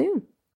talk soon.